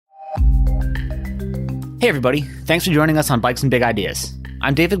Hey everybody, thanks for joining us on Bikes and Big Ideas.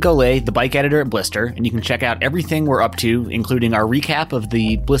 I'm David Golay, the bike editor at Blister, and you can check out everything we're up to, including our recap of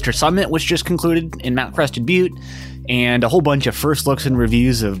the Blister Summit, which just concluded in Mount Crested Butte, and a whole bunch of first looks and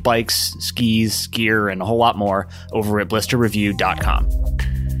reviews of bikes, skis, gear, and a whole lot more over at blisterreview.com.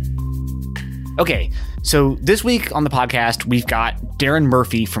 Okay, so this week on the podcast, we've got Darren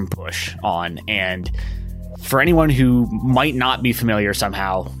Murphy from Push on, and for anyone who might not be familiar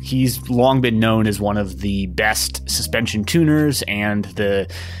somehow, he's long been known as one of the best suspension tuners and the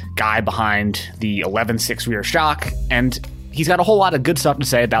guy behind the 11.6 rear shock, and he's got a whole lot of good stuff to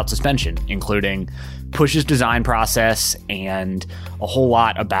say about suspension, including Push's design process and a whole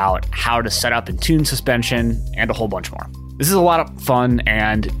lot about how to set up and tune suspension and a whole bunch more. This is a lot of fun,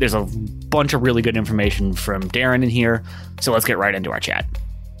 and there's a bunch of really good information from Darren in here, so let's get right into our chat.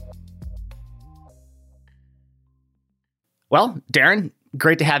 Well, Darren,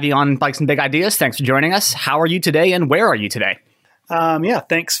 great to have you on Bikes and Big Ideas. Thanks for joining us. How are you today, and where are you today?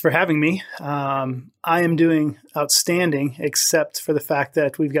 Thanks for having me. I am doing outstanding, except for the fact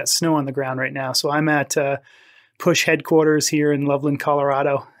that we've got snow on the ground right now. So I'm at Push headquarters here in Loveland,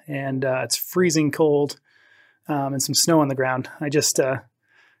 Colorado, and it's freezing cold and some snow on the ground. I just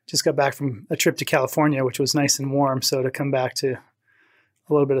got back from a trip to California, which was nice and warm. So to come back to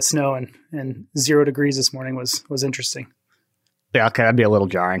a little bit of snow and 0 degrees this morning was interesting. Yeah, okay, that'd be a little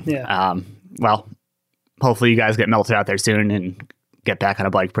jarring. Yeah. Well, hopefully you guys get melted out there soon and get back on a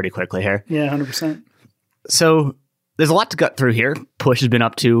bike pretty quickly here. Yeah, 100%. So there's a lot to gut through here. Push has been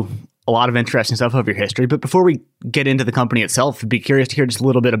up to a lot of interesting stuff over your history. But before we get into the company itself, I'd be curious to hear just a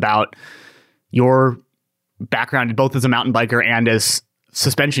little bit about your background, both as a mountain biker and as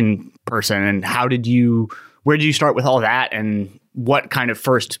suspension person. And where did you start with all that? And what kind of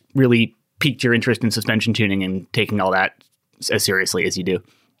first really piqued your interest in suspension tuning and taking all that as seriously as you do?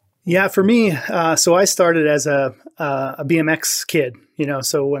 Yeah, for me, so I started as a BMX kid,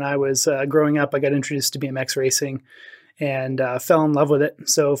 so when I was growing up, I got introduced to BMX racing and fell in love with it.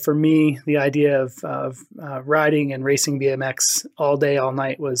 So for me, the idea of riding and racing BMX all day, all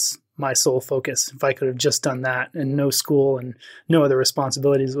night was my sole focus. If I could have just done that and no school and no other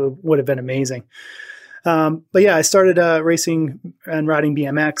responsibilities, would have been amazing. But yeah, I started racing and riding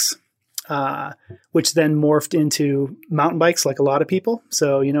BMX. Which then morphed into mountain bikes like a lot of people.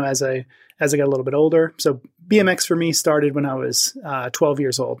 So, as I got a little bit older, so BMX for me started when I was 12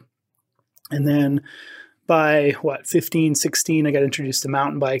 years old. And then by 15, 16, I got introduced to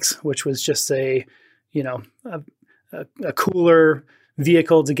mountain bikes, which was just a cooler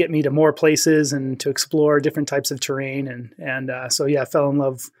vehicle to get me to more places and to explore different types of terrain. So I fell in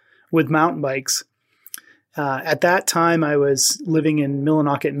love with mountain bikes. At that time, I was living in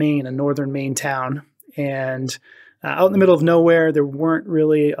Millinocket, Maine, a northern Maine town, and out in the middle of nowhere, there weren't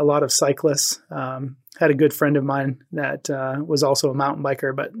really a lot of cyclists. Had a good friend of mine that was also a mountain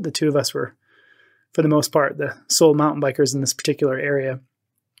biker, but the two of us were, for the most part, the sole mountain bikers in this particular area.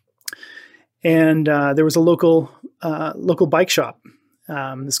 And there was a local bike shop.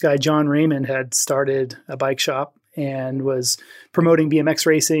 This guy, John Raymond, had started a bike shop and was promoting BMX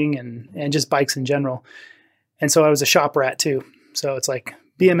racing and just bikes in general. And so I was a shop rat too. So it's like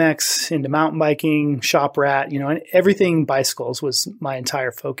BMX into mountain biking, shop rat, and everything bicycles was my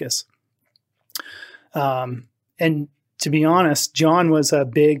entire focus. And to be honest, John was a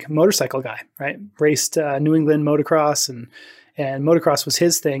big motorcycle guy, right? Raced New England motocross and motocross was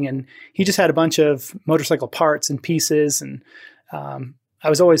his thing. And he just had a bunch of motorcycle parts and pieces. And I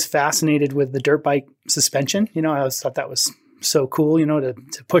was always fascinated with the dirt bike suspension. I always thought that was so cool,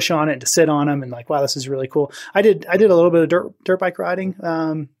 to push on it and to sit on them and like, wow, this is really cool. I did a little bit of dirt bike riding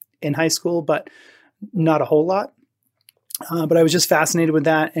in high school, but not a whole lot. But I was just fascinated with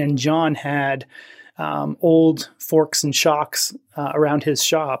that. And John had old forks and shocks around his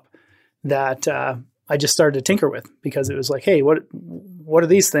shop that I just started to tinker with because it was like, hey, what are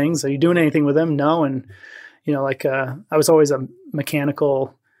these things? Are you doing anything with them? No. And, I was always a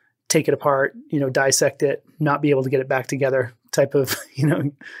mechanical take it apart, dissect it, not be able to get it back together type of,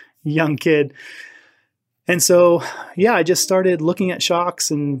 young kid. And so, I just started looking at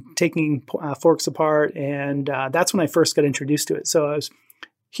shocks and taking forks apart. And that's when I first got introduced to it. So I was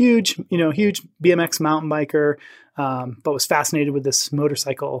huge BMX mountain biker, but was fascinated with this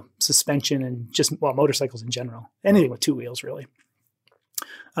motorcycle suspension and motorcycles in general, anything with two wheels really.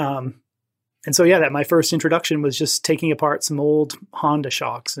 And so, that my first introduction was just taking apart some old Honda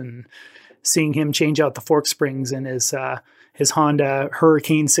shocks and seeing him change out the fork springs in his Honda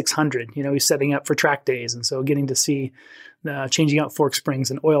Hurricane 600. He's setting up for track days. And so getting to see changing out fork springs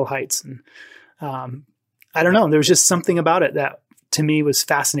and oil heights. And I don't know, there was just something about it that to me was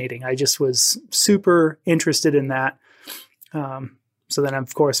fascinating. I just was super interested in that. So then,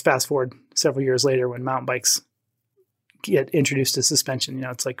 of course, fast forward several years later when mountain bikes get introduced to suspension,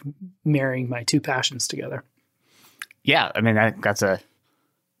 it's like marrying my two passions together. Yeah. I mean, that's a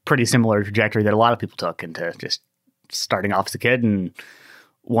pretty similar trajectory that a lot of people took into just starting off as a kid, and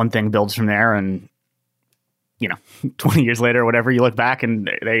one thing builds from there. And, 20 years later or whatever, you look back and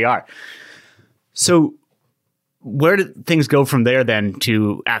there you are. So where did things go from there then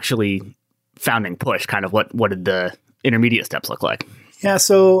to actually founding Push? Kind of what did the intermediate steps look like? Yeah.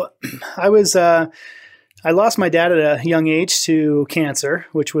 So I lost my dad at a young age to cancer,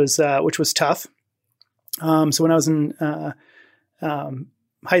 which was tough. So when I was in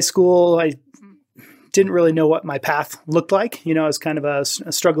high school, I didn't really know what my path looked like. I was kind of a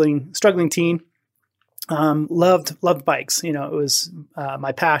struggling teen. Loved bikes. It was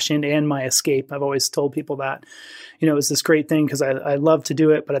my passion and my escape. I've always told people that, it was this great thing because I love to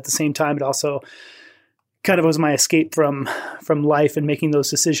do it, but at the same time, it also kind of was my escape from life and making those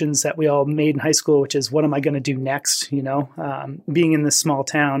decisions that we all made in high school, which is, what am I going to do next? Being in this small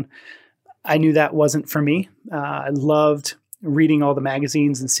town, I knew that wasn't for me. I loved reading all the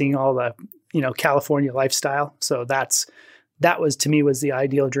magazines and seeing all the, California lifestyle. So that was, to me, was the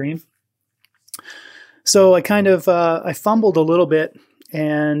ideal dream. So I kind of, I fumbled a little bit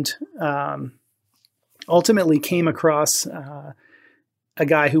and ultimately came across a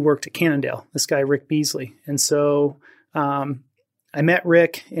guy who worked at Cannondale, this guy, Rick Beasley. And so I met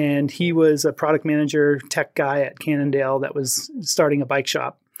Rick, and he was a product manager, tech guy at Cannondale that was starting a bike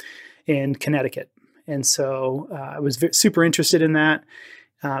shop in Connecticut. And so I was super interested in that.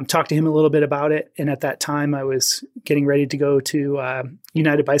 Talked to him a little bit about it. And at that time, I was getting ready to go to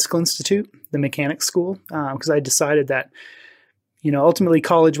United Bicycle Institute, the mechanics school, because I decided that, ultimately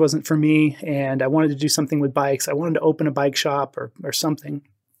college wasn't for me, and I wanted to do something with bikes. I wanted to open a bike shop or something.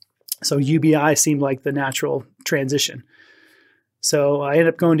 So UBI seemed like the natural transition. So I ended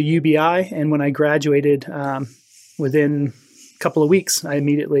up going to UBI, and when I graduated, within a couple of weeks, I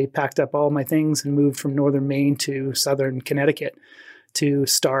immediately packed up all my things and moved from northern Maine to southern Connecticut to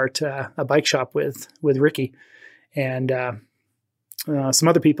start a bike shop with Ricky and some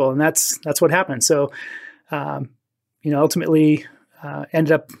other people, and that's what happened. So, ultimately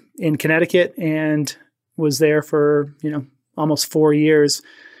ended up in Connecticut and was there for almost 4 years,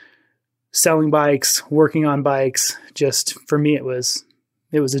 selling bikes, working on bikes. Just for me, it was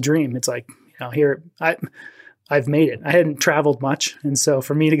a dream. It's like, here I've made it. I hadn't traveled much, and so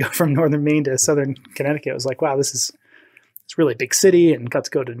for me to go from northern Maine to southern Connecticut, it was like, wow, it's really a big city, and got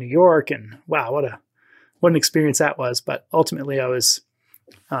to go to New York, and wow, what an experience that was. But ultimately I was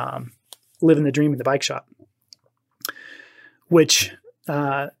living the dream in the bike shop, which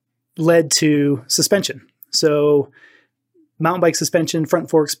led to suspension. So mountain bike suspension, front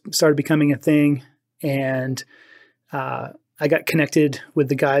forks started becoming a thing. And I got connected with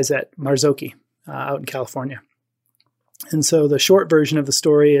the guys at Marzocchi out in California. And so the short version of the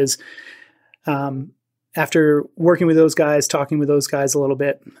story is, after working with those guys, talking with those guys a little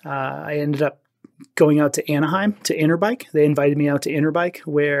bit, I ended up going out to Anaheim to Interbike. They invited me out to Interbike,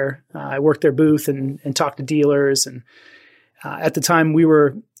 where I worked their booth and talked to dealers. And at the time,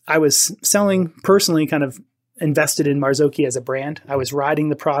 I was selling personally, kind of invested in Marzocchi as a brand. I was riding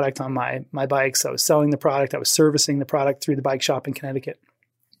the product on my bikes. I was selling the product. I was servicing the product through the bike shop in Connecticut.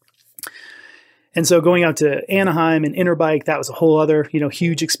 And so going out to Anaheim and Interbike, that was a whole other,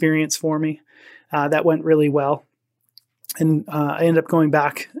 huge experience for me. That went really well. And I ended up going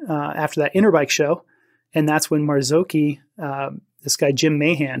back after that Interbike show. And that's when Marzocchi, this guy, Jim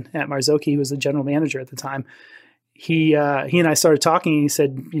Mahan at Marzocchi, who was the general manager at the time, he and I started talking, and he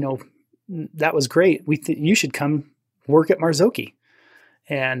said, that was great. You should come work at Marzocchi.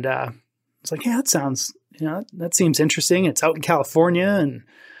 And it's like, yeah, that sounds, that seems interesting. It's out in California.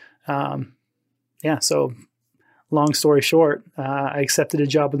 And so long story short, I accepted a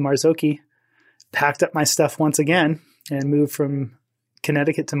job with Marzocchi, packed up my stuff once again, and moved from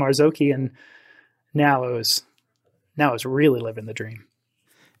Connecticut to Marzocchi. And now it was really living the dream.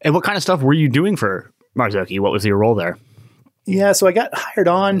 And what kind of stuff were you doing for Marzocchi? What was your role there? Yeah, so I got hired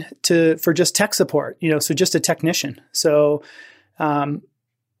on for just tech support, so just a technician. So what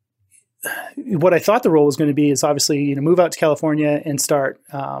I thought the role was going to be is obviously, move out to California and start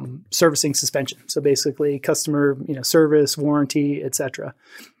servicing suspension. So basically customer, service, warranty, etc.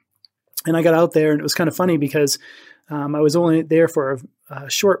 And I got out there, and it was kind of funny because I was only there for a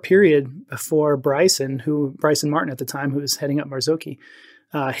short period before Bryson Martin at the time, who was heading up Marzocchi,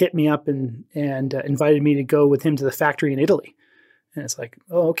 hit me up and invited me to go with him to the factory in Italy. And it's like,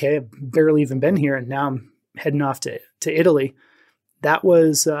 oh, okay, I've barely even been here, and now I'm heading off to Italy. that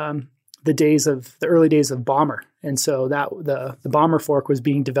was the early days of Bomber. And so that the Bomber fork was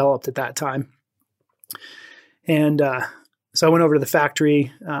being developed at that time. And so I went over to the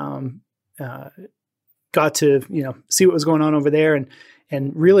factory, got to, see what was going on over there.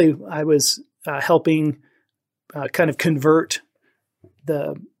 And really I was helping kind of convert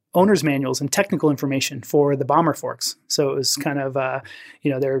the owner's manuals and technical information for the Bomber forks. So it was kind of,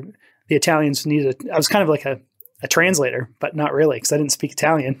 the Italians needed, I was kind of like a translator, but not really, because I didn't speak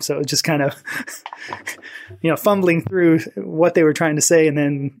Italian. So it was just kind of, fumbling through what they were trying to say and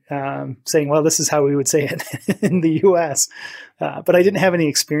then saying, well, this is how we would say it in the US. But I didn't have any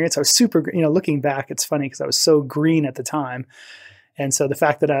experience. I was super, looking back, it's funny because I was so green at the time. And so the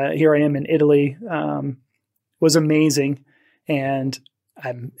fact that here I am in Italy was amazing. And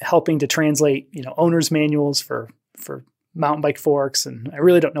I'm helping to translate, owner's manuals for mountain bike forks. And I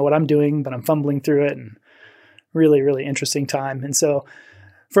really don't know what I'm doing, but I'm fumbling through it, and really, really interesting time. And so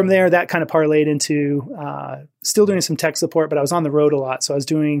from there, that kind of parlayed into still doing some tech support, but I was on the road a lot. So I was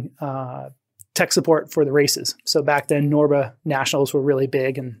doing tech support for the races. So back then, Norba Nationals were really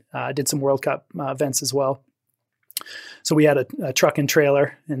big, and did some World Cup events as well. So we had a truck and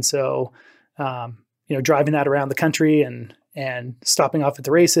trailer. And so, driving that around the country and stopping off at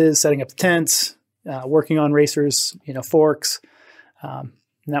the races, setting up the tents, working on racers, forks. And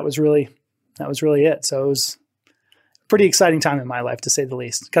that was really it. So it was a pretty exciting time in my life, to say the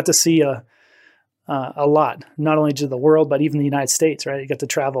least. Got to see a lot, not only to the world, but even the United States, right? You got to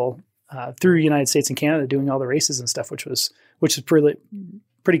travel through the United States and Canada doing all the races and stuff, which is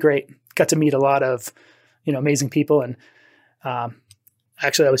pretty great. Got to meet a lot of, amazing people. And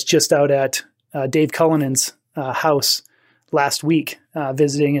actually I was just out at Dave Cullinan's house last week,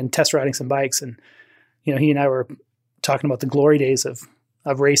 visiting and test riding some bikes. And, he and I were talking about the glory days of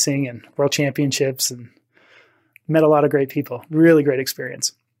racing and world championships, and met a lot of great people. Really great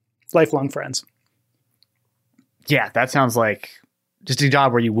experience. Lifelong friends. Yeah, that sounds like just a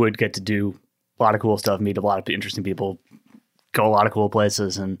job where you would get to do a lot of cool stuff, meet a lot of interesting people, go a lot of cool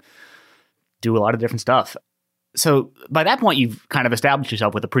places, and do a lot of different stuff. So by that point, you've kind of established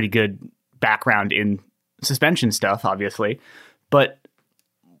yourself with a pretty good background in suspension stuff, obviously. But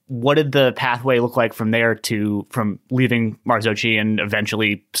what did the pathway look like from there from leaving Marzocchi and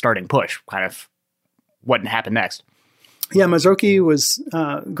eventually starting Push? Kind of what happened next? Yeah, Marzocchi was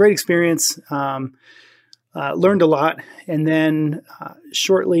a great experience. Learned a lot. And then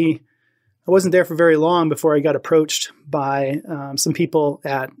shortly, I wasn't there for very long before I got approached by some people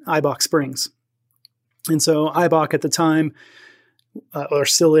at Eibach Springs. And so Eibach at the time, or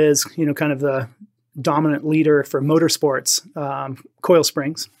still is, kind of the dominant leader for motorsports, coil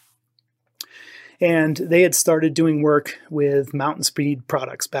springs. And they had started doing work with Mountain Speed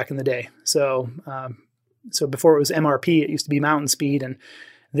products back in the day. So before it was MRP, it used to be Mountain Speed, and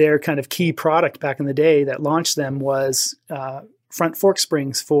their kind of key product back in the day that launched them was front fork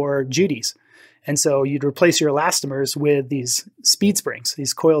springs for Judies. And so you'd replace your elastomers with these speed springs,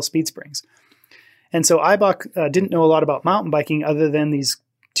 these coil speed springs. And so Eibach didn't know a lot about mountain biking other than these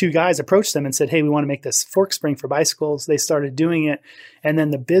two guys approached them and said, hey, we want to make this fork spring for bicycles. They started doing it, and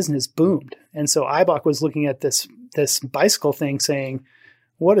then the business boomed. And so Eibach was looking at this bicycle thing saying,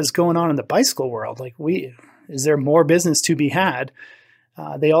 what is going on in the bicycle world? Like, is there more business to be had?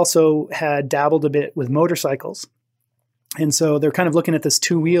 They also had dabbled a bit with motorcycles. And so they're kind of looking at this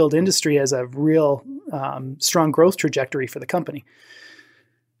two-wheeled industry as a real strong growth trajectory for the company.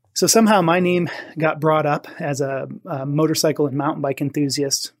 So somehow my name got brought up as a motorcycle and mountain bike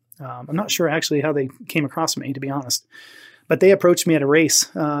enthusiast. I'm not sure actually how they came across me, to be honest. But they approached me at a race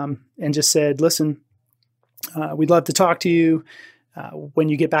and just said, listen, we'd love to talk to you. When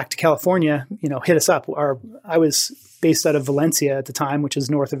you get back to California, hit us up. I was based out of Valencia at the time, which is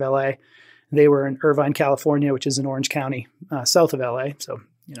north of LA. They were in Irvine, California, which is in Orange County, south of LA. So,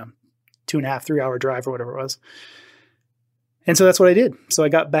 2.5, 3 hour drive or whatever it was. And so that's what I did. So I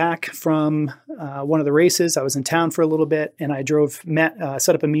got back from one of the races. I was in town for a little bit, and I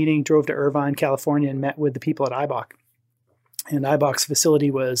set up a meeting, drove to Irvine, California, and met with the people at Eibach. And Eibach's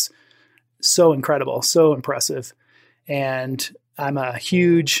facility was so incredible, so impressive. And I'm a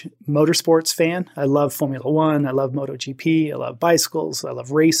huge motorsports fan. I love Formula One. I love MotoGP. I love bicycles. I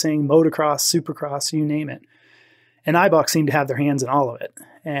love racing, motocross, supercross, you name it. And Eibach seemed to have their hands in all of it.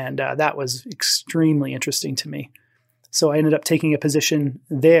 And that was extremely interesting to me. So I ended up taking a position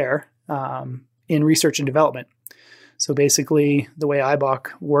there in research and development. So basically, the way Eibach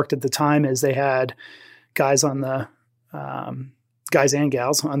worked at the time is they had guys on the guys and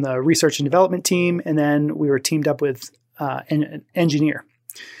gals on the research and development team, and then we were teamed up with an engineer.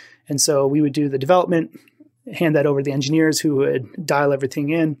 And so we would do the development, hand that over to the engineers who would dial everything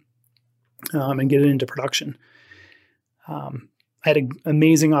in and get it into production. I had an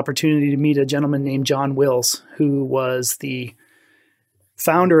amazing opportunity to meet a gentleman named John Wills, who was the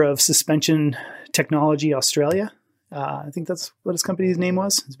founder of Suspension Technology Australia. I think that's what his company's name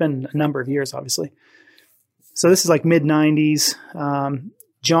was. It's been a number of years, obviously. So this is like mid-90s.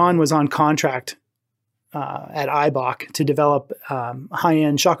 John was on contract at Eibach to develop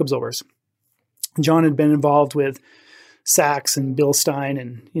high-end shock absorbers. John had been involved with Sachs and Bilstein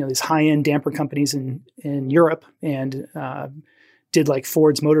and these high-end damper companies in Europe, and did like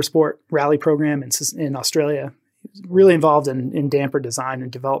Ford's Motorsport rally program in Australia. He was really involved in damper design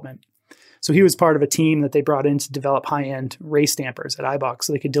and development. So he was part of a team that they brought in to develop high-end race dampers at Eibach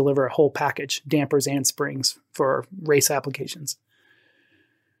so they could deliver a whole package, dampers and springs for race applications.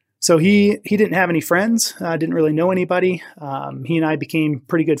 So he didn't have any friends, didn't really know anybody. He and I became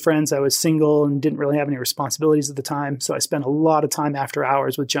pretty good friends. I was single and didn't really have any responsibilities at the time. So I spent a lot of time after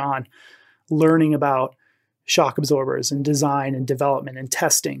hours with John learning about shock absorbers and design and development and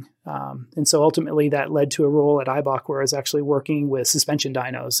testing. And so ultimately that led to a role at Eibach where I was actually working with suspension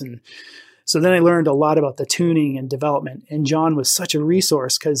dynos. And so then I learned a lot about the tuning and development. And John was such a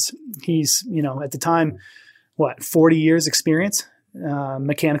resource because he's, at the time, 40 years experience,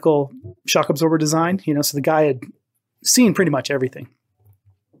 mechanical shock absorber design, so the guy had seen pretty much everything.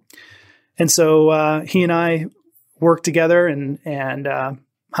 And so he and I worked together and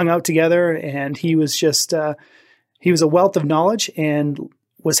hung out together, and he was just, he was a wealth of knowledge and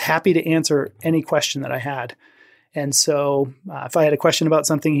was happy to answer any question that I had. And so if I had a question about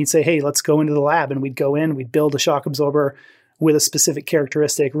something, he'd say, hey, let's go into the lab. And we'd go in, we'd build a shock absorber with a specific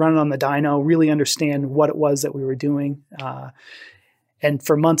characteristic, run it on the dyno, really understand what it was that we were doing. And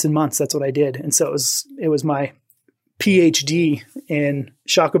for months and months, that's what I did. And so it was my PhD in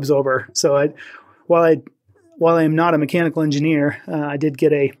shock absorber. So while I am not a mechanical engineer, I did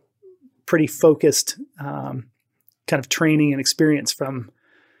get a pretty focused kind of training and experience from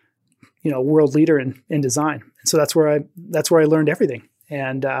a world leader in design. And so that's where I learned everything.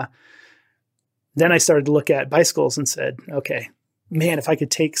 And then I started to look at bicycles and said, okay, man, if I could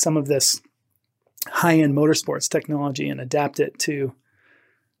take some of this high-end motorsports technology and adapt it to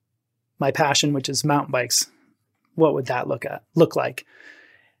my passion, which is mountain bikes, what would that look like?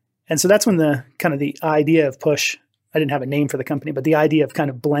 And so that's when the idea of Push, I didn't have a name for the company, but the idea of kind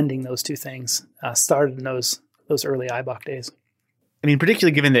of blending those two things started in those early Eibach days. I mean,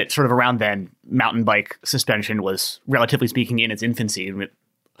 particularly given that sort of around then, mountain bike suspension was, relatively speaking, in its infancy.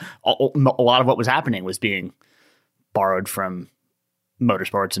 A lot of what was happening was being borrowed from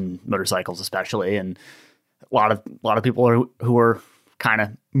motorsports and motorcycles, especially, and a lot of people who were kind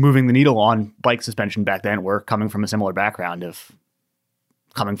of moving the needle on bike suspension back then were coming from a similar background of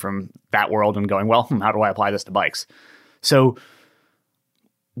coming from that world and going, well, how do I apply this to bikes? So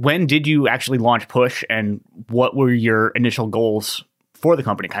when did you actually launch Push, and what were your initial goals for the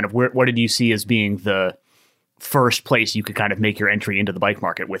company? Kind of what did you see as being the first place you could kind of make your entry into the bike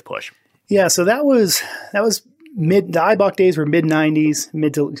market with Push? Yeah, so that was the Eibach days were mid-90s,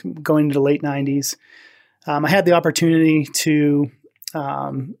 mid to going into the late 90s. I had the opportunity to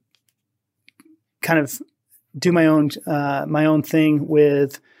kind of do my own thing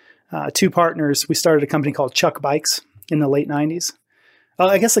with two partners. We started a company called Chuck Bikes in the late 90s.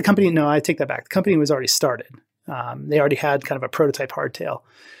 I guess the company, no, I take that back. The company was already started. They already had kind of a prototype hardtail.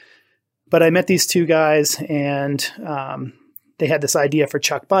 But I met these two guys, and they had this idea for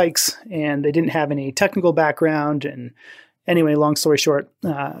Chuck Bikes, and they didn't have any technical background. And anyway, long story short,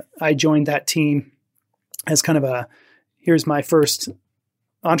 I joined that team as kind of here's my first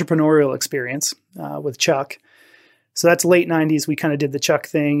entrepreneurial experience with Chuck. So that's late 90s. We kind of did the Chuck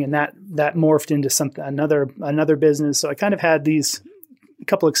thing, and that morphed into another business. So I kind of had these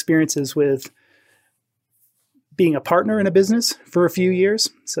couple experiences with being a partner in a business for a few years.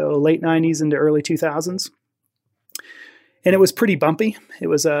 So late 90s into early 2000s. And it was pretty bumpy. It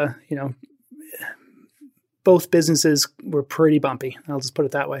was both businesses were pretty bumpy. I'll just put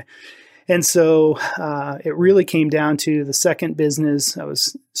it that way. And so it really came down to the second business. I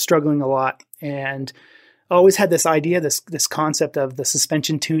was struggling a lot, and I always had this idea, this concept of the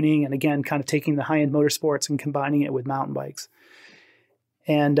suspension tuning, and again, kind of taking the high-end motorsports and combining it with mountain bikes.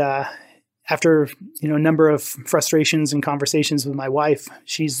 And after a number of frustrations and conversations with my wife,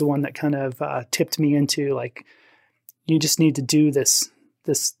 she's the one that kind of tipped me into, like, you just need to do this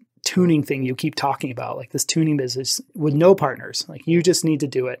tuning thing you keep talking about, like this tuning business with no partners. Like, you just need to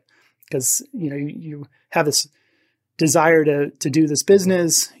do it. Because you have this desire to do this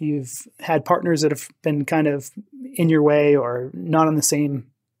business. You've had partners that have been kind of in your way or not on the same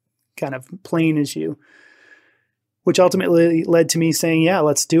kind of plane as you. which ultimately led to me saying, yeah,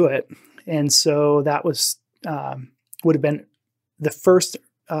 let's do it. And so that was, would have been the first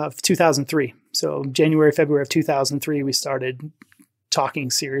of 2003. So January, February of 2003, we started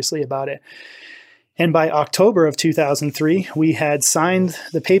talking seriously about it. And by October of 2003, we had signed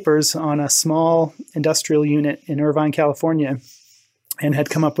the papers on a small industrial unit in Irvine, California, and had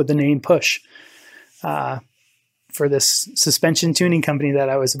come up with the name Push for this suspension tuning company that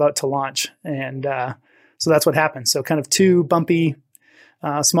I was about to launch. And so that's what happened. So kind of two bumpy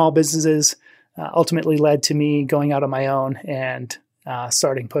small businesses ultimately led to me going out on my own and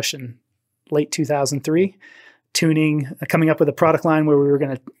starting Push in late 2003, coming up with a product line where we were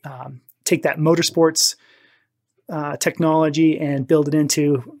going to take that motorsports technology and build it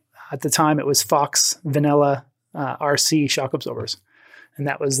into, at the time it was Fox Vanilla RC shock absorbers. And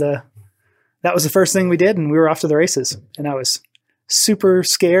that was the first thing we did, and we were off to the races. And I was super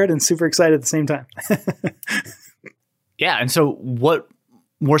scared and super excited at the same time. Yeah. And so what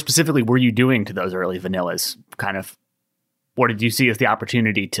more specifically were you doing to those early vanillas? Kind of what did you see as the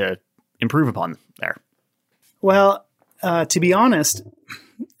opportunity to improve upon there? Well, to be honest,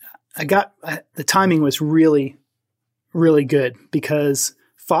 the timing was really, really good because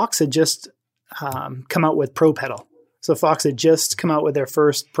Fox had just come out with Pro Pedal. So Fox had just come out with their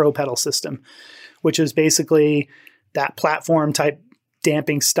first Pro Pedal system, which was basically that platform type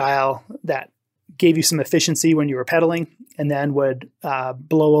damping style that gave you some efficiency when you were pedaling and then would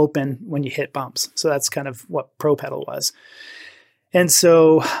blow open when you hit bumps. So that's kind of what Pro Pedal was. And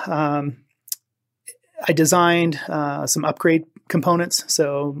so I designed some upgrade components.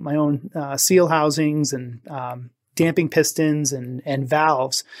 So my own seal housings and damping pistons and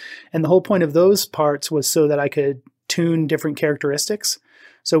valves. And the whole point of those parts was so that I could tune different characteristics.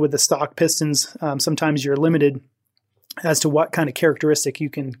 So with the stock pistons, sometimes you're limited as to what kind of characteristic you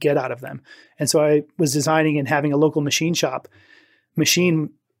can get out of them. And so I was designing and having a local machine shop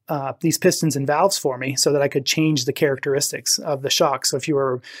machine these pistons and valves for me so that I could change the characteristics of the shock. So if you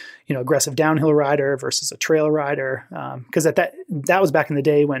were, aggressive downhill rider versus a trail rider, because that was back in the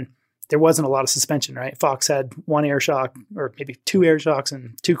day when there wasn't a lot of suspension, right? Fox had one air shock or maybe two air shocks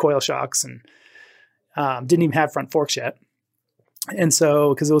and two coil shocks and didn't even have front forks yet. And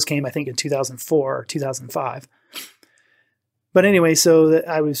so, because those came, I think, in 2004 or 2005. But anyway, so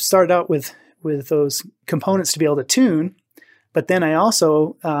I was started out with those components to be able to tune, but then I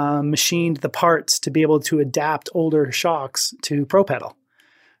also machined the parts to be able to adapt older shocks to Pro Pedal.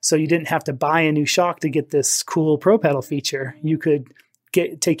 So you didn't have to buy a new shock to get this cool Pro Pedal feature. You could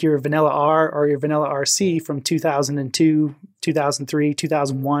take your Vanilla R or your Vanilla RC from 2002, 2003,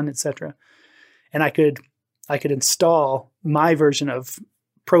 2001, etc. And I could install my version of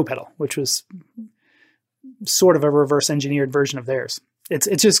Pro Pedal, which was sort of a reverse engineered version of theirs. It's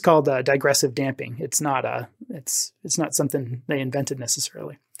just called digressive damping. It's not something they invented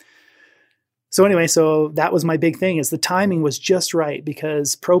necessarily. So anyway, so that was my big thing, is the timing was just right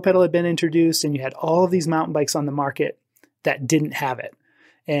because Pro Pedal had been introduced and you had all of these mountain bikes on the market that didn't have it.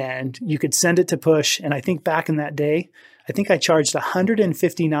 And you could send it to Push. And I think back in that day, I think I charged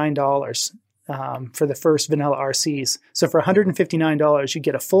 $159 for the first Vanilla RCs. So for $159, you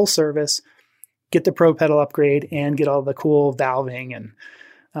get a full service, get the Pro Pedal upgrade, and get all the cool valving and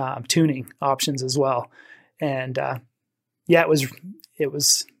tuning options as well. And it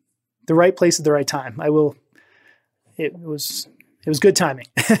was the right place at the right time. It was good timing.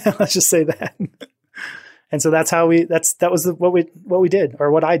 Let's just say that. And so that's how what we did, or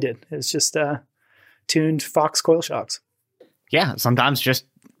what I did, is just tuned Fox coil shocks. Yeah, sometimes just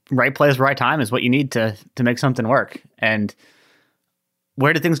right place, right time is what you need to make something work. And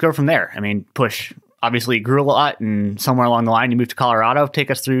where did things go from there? I mean, Push obviously grew a lot, and somewhere along the line you moved to Colorado.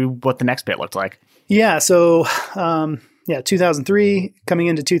 Take us through what the next bit looked like. Yeah, so 2003, coming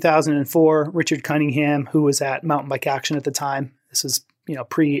into 2004, Richard Cunningham, who was at Mountain Bike Action at the time, this was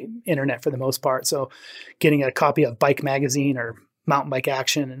pre-internet for the most part, so getting a copy of Bike Magazine or Mountain Bike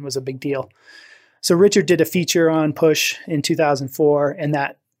Action and was a big deal. So Richard did a feature on Push in 2004, and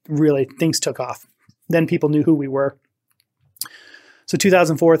that really, things took off. Then people knew who we were. So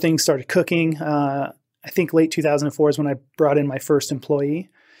 2004, things started cooking. I think late 2004 is when I brought in my first employee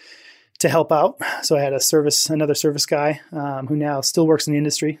to help out. So I had another service guy who now still works in the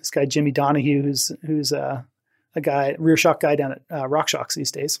industry. This guy, Jimmy Donahue, who's a guy, rear shock guy down at RockShox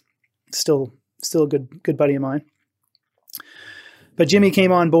these days. Still a good buddy of mine. But Jimmy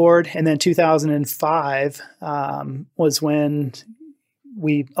came on board, and then 2005 was when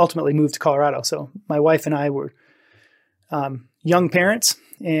we ultimately moved to Colorado. So my wife and I were young parents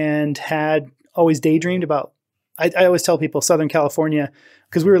and had always daydreamed about, I always tell people Southern California,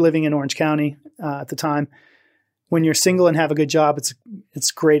 because we were living in Orange County at the time, when you're single and have a good job,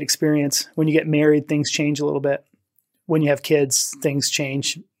 it's great experience. When you get married, things change a little bit. When you have kids, things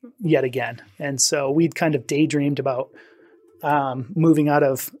change yet again. And so we'd kind of daydreamed about moving out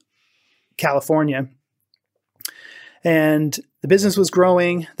of California. And the business was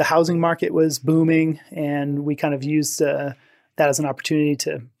growing, the housing market was booming, and we kind of used that as an opportunity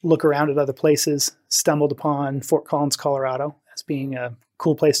to look around at other places, stumbled upon Fort Collins, Colorado as being a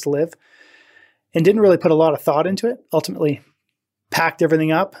cool place to live, and didn't really put a lot of thought into it. Ultimately packed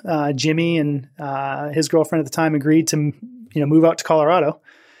everything up. Jimmy and his girlfriend at the time agreed to move out to Colorado.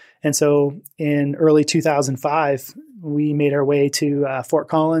 And so in early 2005, we made our way to Fort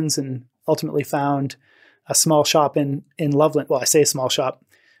Collins and ultimately found a small shop in Loveland. Well, I say a small shop.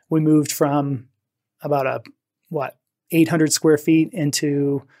 We moved from about 800 square feet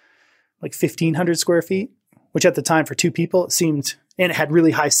into like 1,500 square feet, which at the time for two people, it seemed, and it had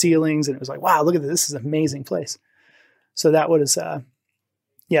really high ceilings, and it was like, wow, look at this. This is an amazing place. So that was, so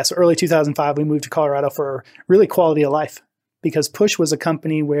early 2005, we moved to Colorado for really quality of life, because Push was a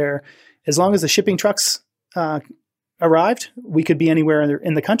company where as long as the shipping trucks arrived, we could be anywhere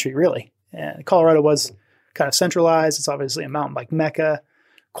in the country, really. And Colorado was kind of centralized. It's obviously a mountain bike mecca,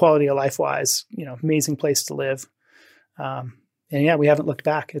 quality of life wise, amazing place to live. We haven't looked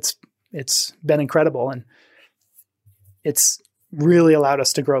back. It's been incredible, and it's really allowed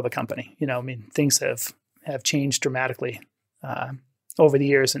us to grow the company. Things have changed dramatically over the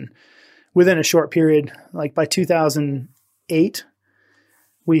years, and within a short period, like by 2008,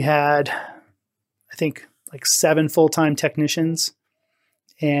 we had, I think, like 7 full-time technicians,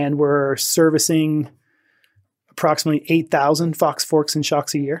 and we're servicing approximately 8,000 Fox forks and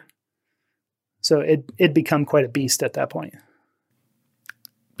shocks a year. So it'd become quite a beast at that point.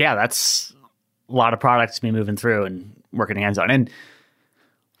 Yeah, that's a lot of products to be moving through and working hands on. And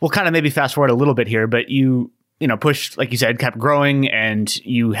we'll kind of maybe fast forward a little bit here, but Push, like you said, kept growing, and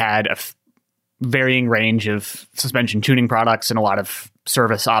you had a varying range of suspension tuning products and a lot of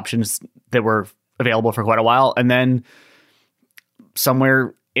service options that were available for quite a while. And then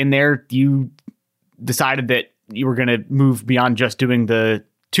somewhere in there, you decided that you were going to move beyond just doing the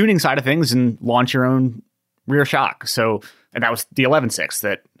tuning side of things and launch your own rear shock. And that was the 11.6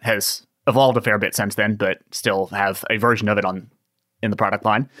 that has evolved a fair bit since then, but still have a version of it in the product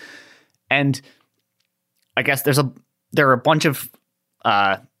line. And I guess there are a bunch of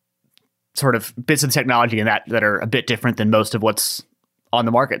sort of bits of technology in that are a bit different than most of what's on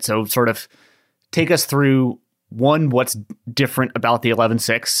the market. So sort of take us through what's different about the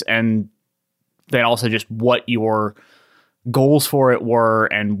 11.6, and then also just what your goals for it were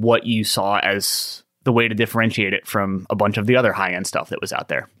and what you saw as the way to differentiate it from a bunch of the other high-end stuff that was out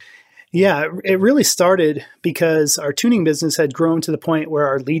there. Yeah, it really started because our tuning business had grown to the point where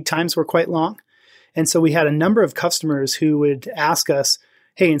our lead times were quite long. And so we had a number of customers who would ask us,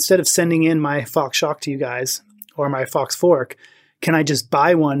 hey, instead of sending in my Fox shock to you guys or my Fox fork, can I just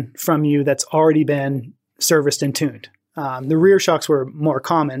buy one from you that's already been serviced and tuned? The rear shocks were more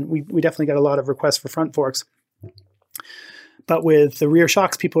common. We definitely got a lot of requests for front forks. But with the rear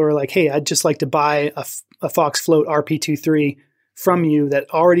shocks, people are like, hey, I'd just like to buy a Fox Float RP23 from you that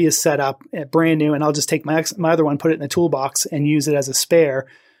already is set up, brand new, and I'll just take my other one, put it in the toolbox, and use it as a spare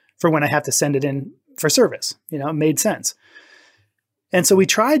for when I have to send it in for service. It made sense. And so we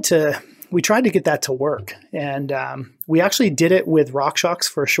tried to get that to work. And we actually did it with RockShox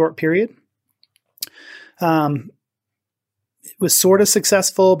for a short period. It was sort of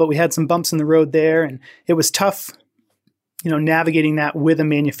successful, but we had some bumps in the road there, and it was tough, navigating that with a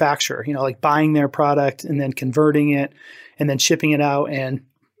manufacturer, like buying their product and then converting it and then shipping it out, and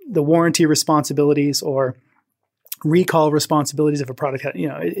the warranty responsibilities or recall responsibilities of a product,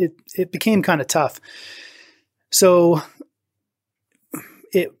 it became kind of tough. So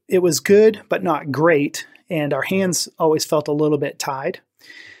it was good, but not great. And our hands always felt a little bit tied.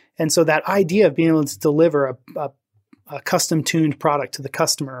 And so that idea of being able to deliver a custom tuned product to the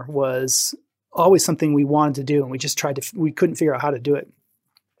customer was always something we wanted to do. And we just we couldn't figure out how to do it.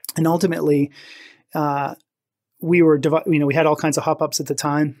 And ultimately, we had all kinds of hop-ups at the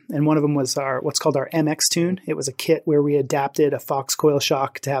time. And one of them was what's called our MX Tune. It was a kit where we adapted a Fox coil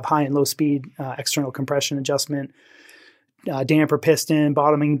shock to have high and low speed external compression adjustment, damper piston,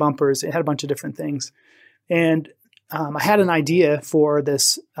 bottoming bumpers. It had a bunch of different things. And I had an idea for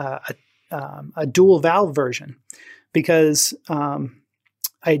this, a dual valve version, because I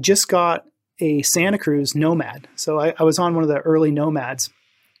had just got a Santa Cruz Nomad. So I was on one of the early Nomads,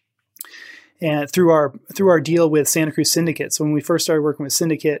 and through our deal with Santa Cruz Syndicate. So when we first started working with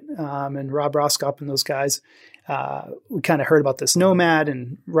Syndicate and Rob Roskop and those guys, we kind of heard about this Nomad,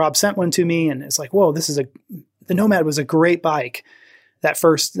 and Rob sent one to me, and it's like, whoa, this is the Nomad was a great bike. That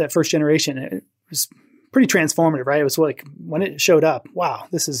first generation, it was pretty transformative, right? It was like when it showed up, wow,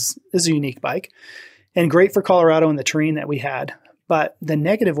 this is a unique bike and great for Colorado and the terrain that we had. But the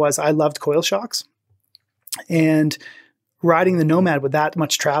negative was I loved coil shocks, and riding the Nomad with that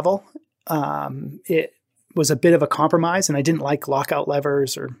much travel, it was a bit of a compromise, and I didn't like lockout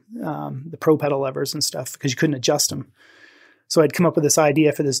levers or the pro pedal levers and stuff because you couldn't adjust them. So I'd come up with this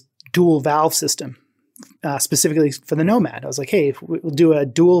idea for this dual valve system, specifically for the Nomad. I was like, hey, we'll do a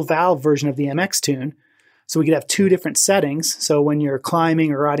dual valve version of the MX Tune, so we could have two different settings. So when you're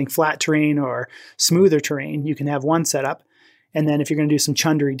climbing or riding flat terrain or smoother terrain, you can have one setup. And then if you're going to do some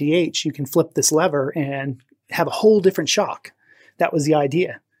Chundry DH, you can flip this lever and have a whole different shock. That was the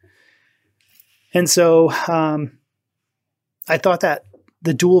idea. And so I thought that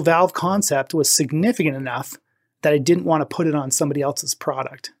the dual valve concept was significant enough that I didn't want to put it on somebody else's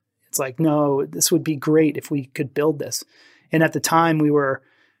product. It's like, no, this would be great if we could build this. And at the time we were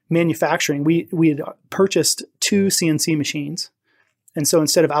manufacturing, we had purchased 2 CNC machines. And so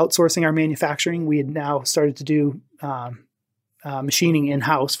instead of outsourcing our manufacturing, we had now started to do machining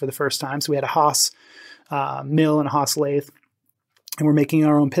in-house for the first time. So we had a Haas mill and a Haas lathe, and we're making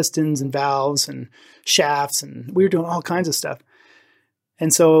our own pistons and valves and shafts, and we were doing all kinds of stuff.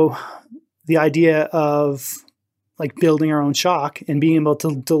 And so the idea of like building our own shock and being able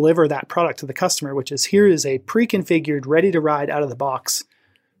to deliver that product to the customer, which is here is a pre-configured, ready to ride out of the box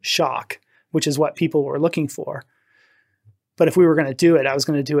shock, which is what people were looking for. But if we were going to do it, I was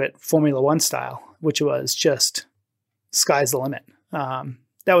going to do it Formula One style, which was just sky's the limit.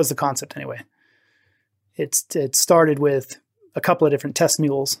 That was the concept anyway. It started with a couple of different test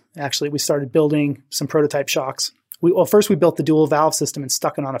mules. Actually, we started building some prototype shocks. First we built the dual valve system and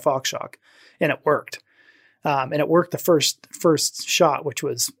stuck it on a Fox shock, and it worked. And it worked the first shot, which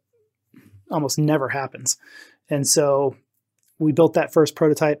was almost never happens. And so we built that first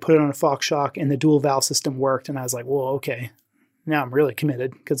prototype, put it on a Fox shock, and the dual valve system worked. And I was like, well, okay, now I'm really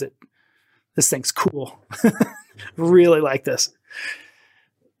committed because this thing's cool. Really like this.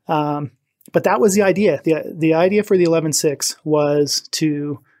 But that was the idea. The idea for the 11.6 was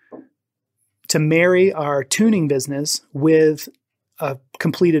to marry our tuning business with a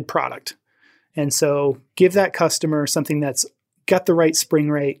completed product. And so give that customer something that's got the right spring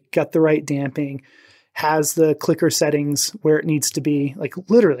rate, got the right damping, has the clicker settings where it needs to be. Like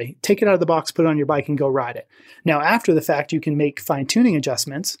literally take it out of the box, put it on your bike and go ride it. Now, after the fact, you can make fine tuning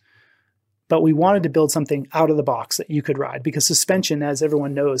adjustments, but we wanted to build something out of the box that you could ride because suspension, as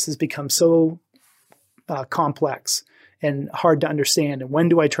everyone knows, has become so complex and hard to understand. And when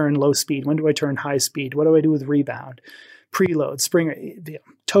do I turn low speed? When do I turn high speed? What do I do with rebound, preload, spring,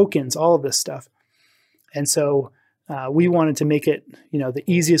 tokens, all of this stuff. And so we wanted to make it, the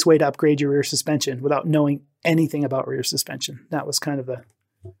easiest way to upgrade your rear suspension without knowing anything about rear suspension. That was kind of the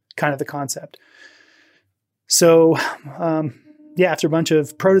concept. So, after a bunch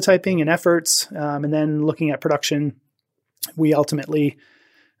of prototyping and efforts, and then looking at production, we ultimately,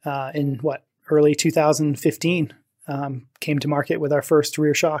 in early 2015, came to market with our first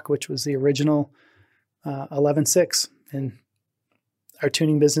rear shock, which was the original 11.6, and our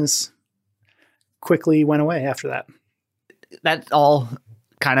tuning business quickly went away after that. That all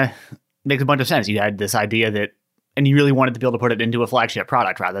kind of makes a bunch of sense. You had this idea and you really wanted to be able to put it into a flagship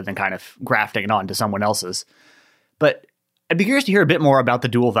product rather than kind of grafting it onto someone else's. But I'd be curious to hear a bit more about the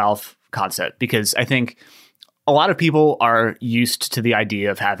dual valve concept, because I think a lot of people are used to the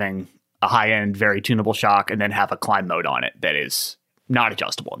idea of having a high-end, very tunable shock and then have a climb mode on it that is not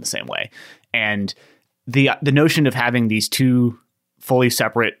adjustable in the same way. And the notion of having these two fully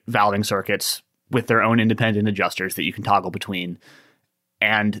separate valving circuits with their own independent adjusters that you can toggle between,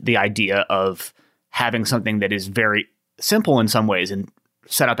 and the idea of having something that is very simple in some ways and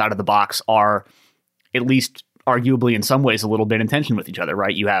set up out of the box are at least arguably in some ways a little bit in tension with each other,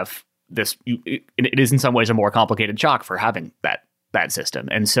 right? You have this, it is in some ways a more complicated shock for having that system.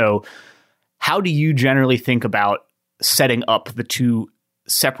 And so how do you generally think about setting up the two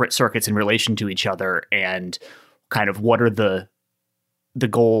separate circuits in relation to each other, and kind of what are the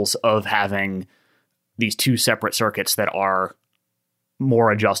goals of having these two separate circuits that are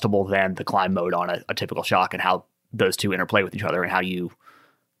more adjustable than the climb mode on a typical shock, and how those two interplay with each other, and how you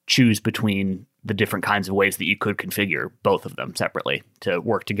choose between the different kinds of ways that you could configure both of them separately to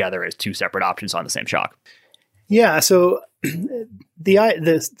work together as two separate options on the same shock? Yeah. So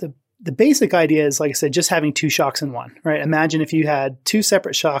the basic idea is, like I said, just having two shocks in one, right? Imagine if you had two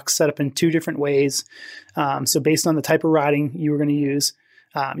separate shocks set up in two different ways. So based on the type of riding you were going to use,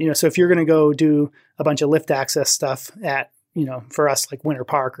 so if you're going to go do a bunch of lift access stuff at, for us, like Winter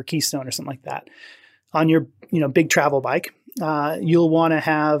Park or Keystone or something like that, on your, big travel bike, you'll want to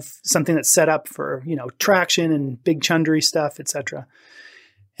have something that's set up for, traction and big chundry stuff, etc.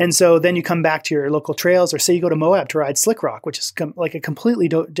 And so then you come back to your local trails, or say you go to Moab to ride Slick Rock, which is like a completely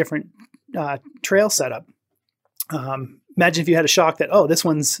different trail setup. Imagine if you had a shock that,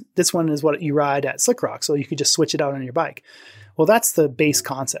 this one is what you ride at Slick Rock, so you could just switch it out on your bike. Well, that's the base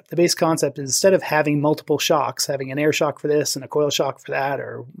concept. The base concept is, instead of having multiple shocks, having an air shock for this and a coil shock for that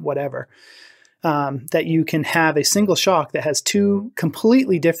or whatever, that you can have a single shock that has two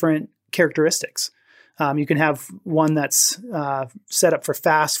completely different characteristics. You can have one that's set up for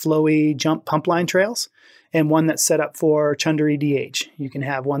fast, flowy jump pump line trails, and one that's set up for chundry DH. You can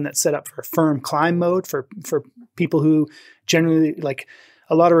have one that's set up for firm climb mode for people who generally, like,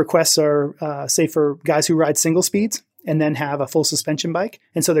 a lot of requests are, say, for guys who ride single speeds and then have a full suspension bike.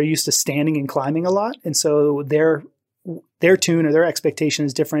 And so they're used to standing and climbing a lot. And so their tune or their expectation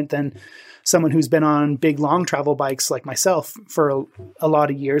is different than someone who's been on big long travel bikes like myself for a lot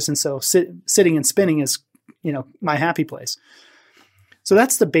of years. And so sitting and spinning is, my happy place. So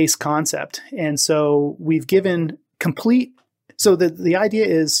that's the base concept. And so we've given so the idea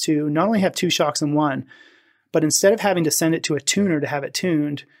is to not only have two shocks in one, but instead of having to send it to a tuner to have it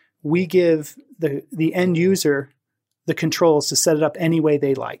tuned, we give the end user the controls to set it up any way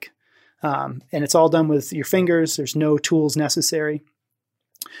they like. And it's all done with your fingers. There's no tools necessary.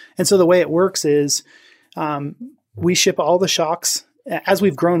 And so the way it works is we ship all the shocks. As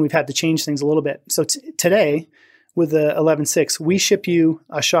we've grown, we've had to change things a little bit. So today, with the 11.6, we ship you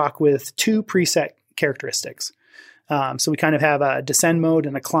a shock with two preset characteristics. So we kind of have a descend mode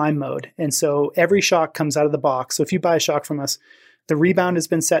and a climb mode. And so every shock comes out of the box. So if you buy a shock from us, the rebound has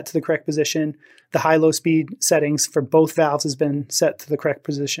been set to the correct position. The high-low speed settings for both valves has been set to the correct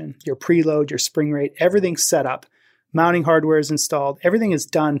position. Your preload, your spring rate, everything's set up. Mounting hardware is installed. Everything is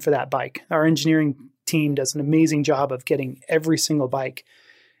done for that bike. Our engineering team does an amazing job of getting every single bike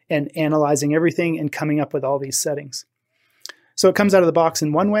and analyzing everything and coming up with all these settings. So it comes out of the box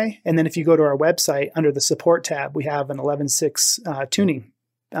in one way. And then if you go to our website, under the support tab, we have an 11.6 tuning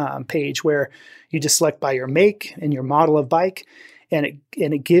page where you just select by your make and your model of bike, and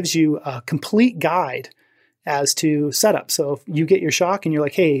it gives you a complete guide as to setup. So if you get your shock and you're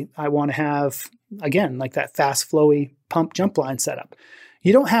like, hey, I want to have, again, like that fast, flowy pump jump line setup.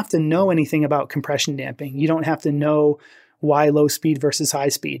 You don't have to know anything about compression damping. You don't have to know why low speed versus high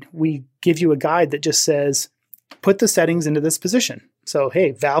speed. We give you a guide that just says, put the settings into this position. So,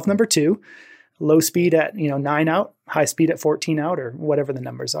 hey, valve number 2, low speed at 9 out, high speed at 14 out, or whatever the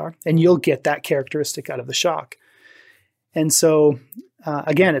numbers are, and you'll get that characteristic out of the shock. And so,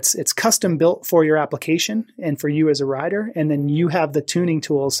 again, it's custom built for your application and for you as a rider, and then you have the tuning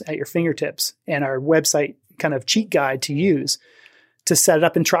tools at your fingertips and our website kind of cheat guide to use to set it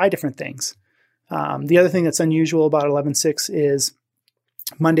up and try different things. The other thing that's unusual about 11.6 is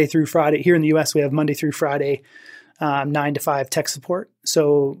Monday through Friday. Here in the US, we have Monday through Friday, 9 to 5 tech support.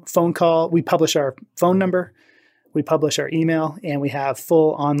 So phone call, we publish our phone number, we publish our email, and we have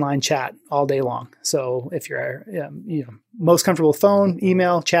full online chat all day long. So if you're most comfortable phone,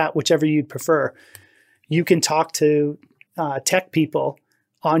 email, chat, whichever you'd prefer, you can talk to tech people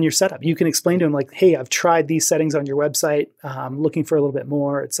on your setup. You can explain to them like, hey, I've tried these settings on your website, looking for a little bit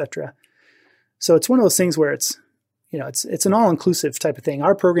more, etc. So it's one of those things where it's an all-inclusive type of thing.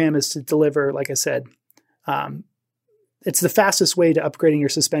 Our program is to deliver, like I said, it's the fastest way to upgrading your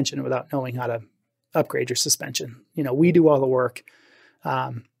suspension without knowing how to upgrade your suspension. We do all the work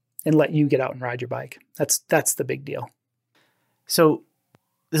and let you get out and ride your bike. That's the big deal. So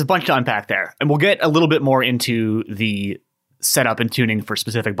there's a bunch to unpack there, and we'll get a little bit more into the setup and tuning for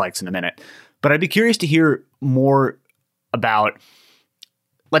specific bikes in a minute. But I'd be curious to hear more about,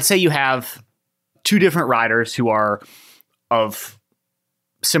 let's say you have two different riders who are of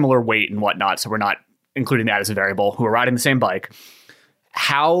similar weight and whatnot, so we're not including that as a variable, who are riding the same bike.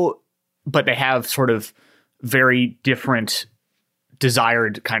 But they have sort of very different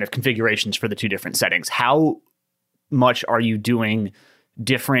desired kind of configurations for the two different settings. How much are you doing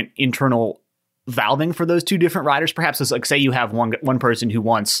different internal valving for those two different riders? Perhaps it's like, say you have one person who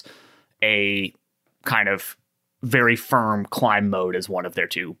wants a kind of very firm climb mode as one of their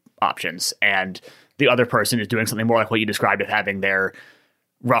two options, and the other person is doing something more like what you described of having their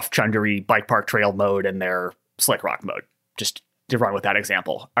rough chundery bike park trail mode and their slick rock mode, just to run with that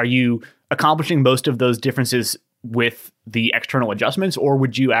example. Are you accomplishing most of those differences with the external adjustments, or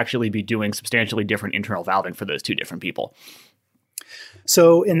would you actually be doing substantially different internal valving for those two different people?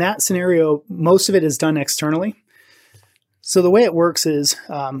 So in that scenario, most of it is done externally. So the way it works is,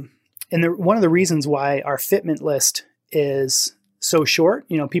 one of the reasons why our fitment list is so short.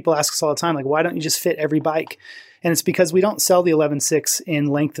 People ask us all the time, like, why don't you just fit every bike? And it's because we don't sell the 11.6 in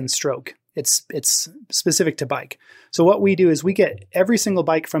length and stroke. It's specific to bike. So what we do is we get every single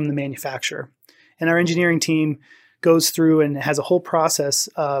bike from the manufacturer, and our engineering team goes through and has a whole process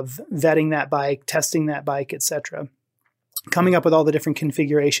of vetting that bike, testing that bike, etc., coming up with all the different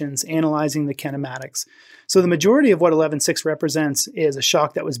configurations, analyzing the kinematics. So the majority of what 11.6 represents is a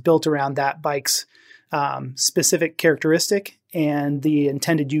shock that was built around that bike's specific characteristic and the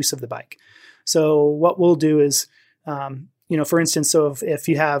intended use of the bike. So what we'll do is, for instance, so if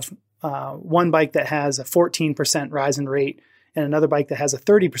you have one bike that has a 14% rising rate and another bike that has a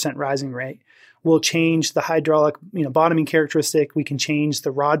 30% rising rate, we'll change the hydraulic, bottoming characteristic. We can change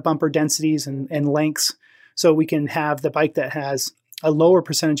the rod bumper densities and lengths. So we can have the bike that has a lower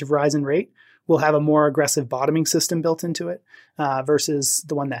percentage of rise and rate will have a more aggressive bottoming system built into it versus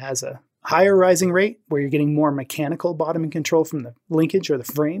the one that has a higher rising rate where you're getting more mechanical bottoming control from the linkage or the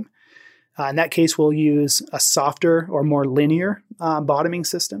frame. In that case, we'll use a softer or more linear bottoming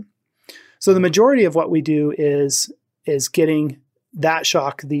system. So the majority of what we do is getting that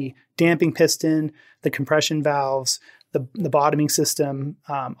shock, the damping piston, the compression valves, the bottoming system,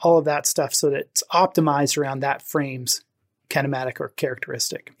 all of that stuff, so that it's optimized around that frame's kinematic or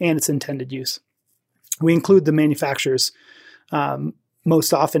characteristic and its intended use. We include the manufacturers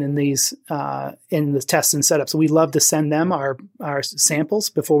most often in these in the tests and setups. So we love to send them our samples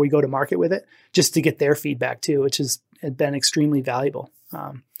before we go to market with it, just to get their feedback too, which has been extremely valuable.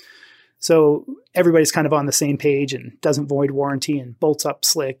 So everybody's kind of on the same page and doesn't void warranty and bolts up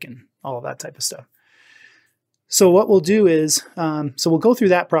slick and all of that type of stuff. So what we'll do is, we'll go through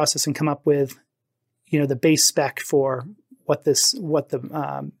that process and come up with, the base spec for what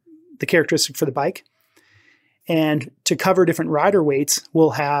the characteristic for the bike. And to cover different rider weights,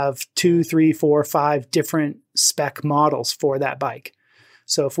 we'll have 2, 3, 4, 5 different spec models for that bike.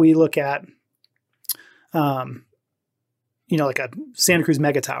 So if we look at, like a Santa Cruz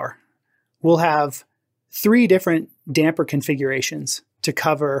Mega Tower, we'll have 3 different damper configurations to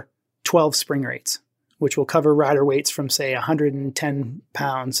cover 12 spring rates, which will cover rider weights from, say, 110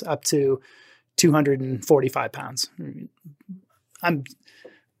 pounds up to 245 pounds.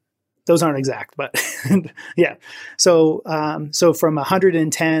 Those aren't exact, but yeah. So from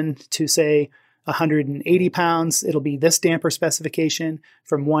 110 to, say, 180 pounds, it'll be this damper specification.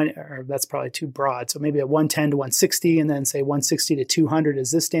 That's probably too broad. So maybe a 110 to 160, and then say 160 to 200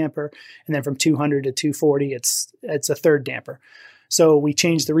 is this damper. And then from 200 to 240, it's a third damper. So we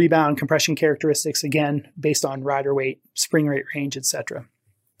change the rebound compression characteristics, again, based on rider weight, spring rate range, etc.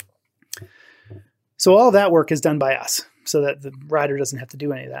 So all of that work is done by us so that the rider doesn't have to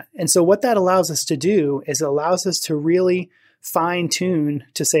do any of that. And so what that allows us to do is it allows us to really fine tune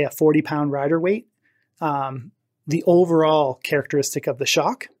to, say, a 40-pound rider weight, the overall characteristic of the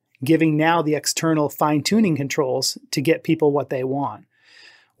shock, giving now the external fine tuning controls to get people what they want.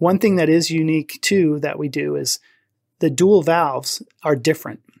 One thing that is unique too that we do is the dual valves are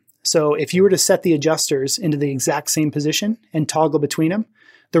different. So if you were to set the adjusters into the exact same position and toggle between them,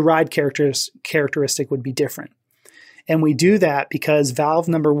 the ride characteristic would be different. And we do that because valve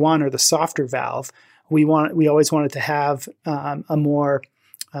number 1, or the softer valve, we always want it to have a more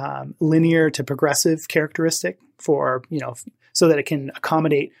linear to progressive characteristic for, so that it can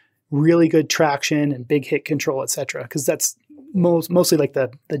accommodate really good traction and big hit control, etc. Because that's mostly like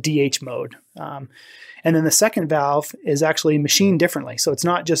the DH mode. And then the second valve is actually machined differently. So it's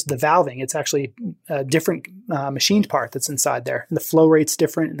not just the valving, it's actually a different machined part that's inside there. And the flow rate's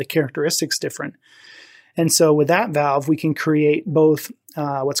different and the characteristics different. And so with that valve, we can create both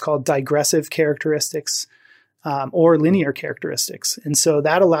what's called digressive characteristics or linear characteristics. And so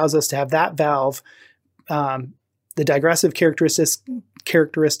that allows us to have that valve, the digressive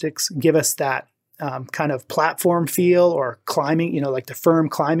characteristics give us that kind of platform feel or climbing, like the firm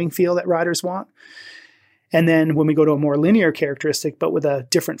climbing feel that riders want. And then when we go to a more linear characteristic, but with a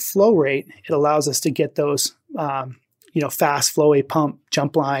different flow rate, it allows us to get those, fast flowy pump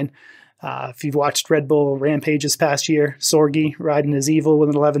jump line. If you've watched Red Bull Rampage this past year, Sorgi riding his Evil with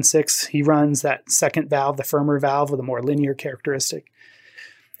an 11.6, he runs that second valve, the firmer valve, with a more linear characteristic.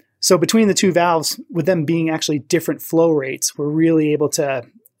 So between the two valves, with them being actually different flow rates, we're really able to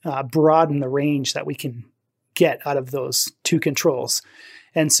broaden the range that we can get out of those two controls.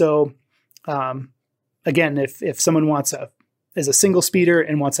 And so, again, if someone is a single speeder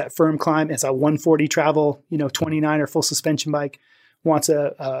and wants that firm climb, it's a 140 travel, 29 or full suspension bike, wants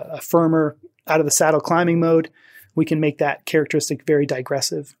a firmer out of the saddle climbing mode, we can make that characteristic very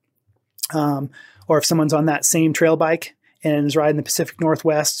digressive. Or if someone's on that same trail bike and is riding the Pacific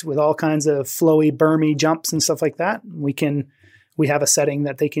Northwest with all kinds of flowy, bermy jumps and stuff like that, we can we have a setting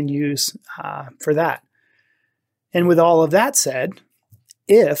that they can use for that. And with all of that said,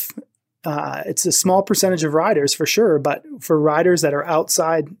 if it's a small percentage of riders for sure, but for riders that are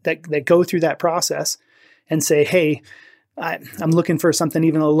outside that go through that process and say, hey, I'm looking for something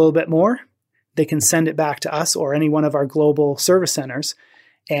even a little bit more, they can send it back to us or any one of our global service centers.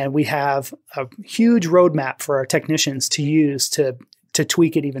 And we have a huge roadmap for our technicians to use to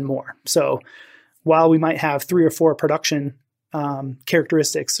tweak it even more. So while we might have 3 or 4 production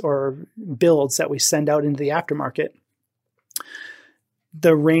characteristics or builds that we send out into the aftermarket,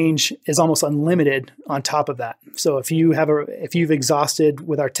 the range is almost unlimited on top of that. So if you've exhausted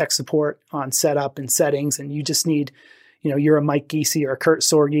with our tech support on setup and settings, and you just need, you're a Mike Giese or a Kurt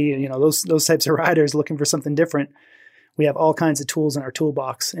Sorge, those types of riders looking for something different, we have all kinds of tools in our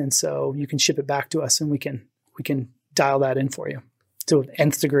toolbox. And so you can ship it back to us and we can dial that in for you to an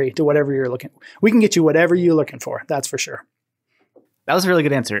nth degree, to whatever you're looking. We can get you whatever you're looking for. That's for sure. That was a really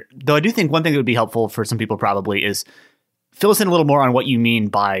good answer. Though I do think one thing that would be helpful for some people probably is fill us in a little more on what you mean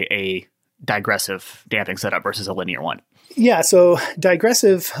by a digressive damping setup versus a linear one. Yeah, so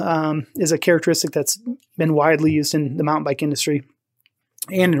digressive is a characteristic that's been widely used in the mountain bike industry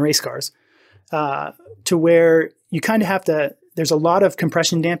and in race cars, to where you kind of have to, there's a lot of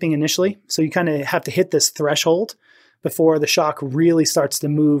compression damping initially, so you kind of have to hit this threshold before the shock really starts to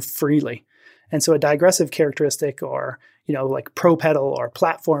move freely. And so a digressive characteristic, or, like pro pedal or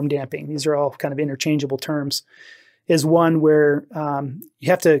platform damping, these are all kind of interchangeable terms, is one where you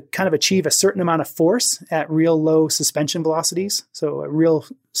have to kind of achieve a certain amount of force at real low suspension velocities. So a real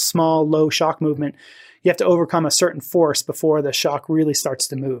small, low shock movement, you have to overcome a certain force before the shock really starts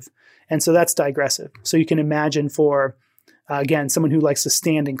to move. And so that's digressive. So you can imagine for, again, someone who likes to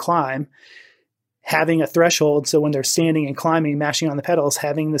stand and climb, having a threshold. So when they're standing and climbing, mashing on the pedals,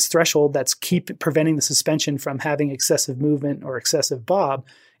 having this threshold that's preventing the suspension from having excessive movement or excessive bob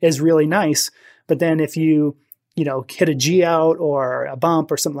is really nice. But then if you hit a G out or a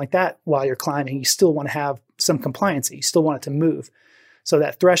bump or something like that while you're climbing, you still want to have some compliancy. You still want it to move. So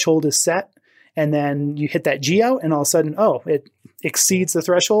that threshold is set, and then you hit that G out and all of a sudden, it exceeds the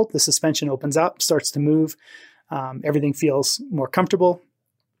threshold. The suspension opens up, starts to move. Everything feels more comfortable.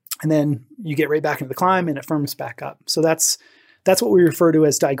 And then you get right back into the climb and it firms back up. So that's what we refer to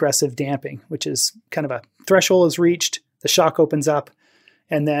as digressive damping, which is kind of a threshold is reached, the shock opens up,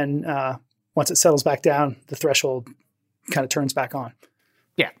 and then once it settles back down, the threshold kind of turns back on.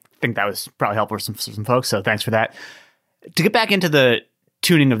 Yeah, I think that was probably helpful for some folks, so thanks for that. To get back into the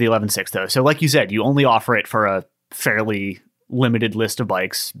tuning of the 11.6, though, so like you said, you only offer it for a fairly limited list of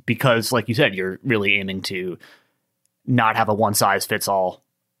bikes because, like you said, you're really aiming to not have a one-size-fits-all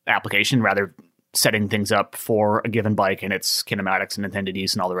application, rather setting things up for a given bike and its kinematics and intended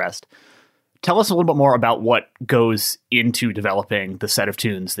use and all the rest. Tell us a little bit more about what goes into developing the set of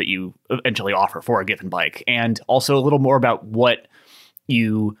tunes that you eventually offer for a given bike, and also a little more about what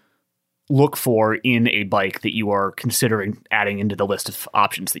you look for in a bike that you are considering adding into the list of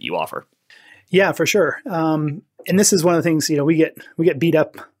options that you offer. Yeah, for sure. And this is one of the things, we get beat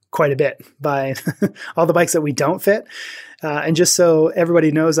up quite a bit by all the bikes that we don't fit. And just so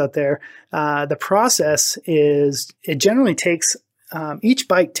everybody knows out there, the process is, it generally takes, each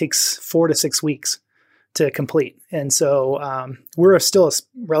bike takes 4 to 6 weeks to complete. And so we're still a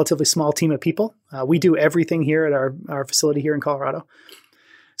relatively small team of people. We do everything here at our facility here in Colorado.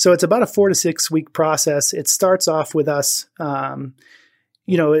 So it's about a 4 to 6 week process. It starts off with us,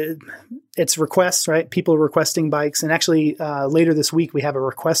 it's requests, right? People requesting bikes. And actually later this week, we have a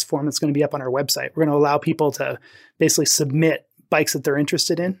request form that's going to be up on our website. We're going to allow people to basically submit bikes that they're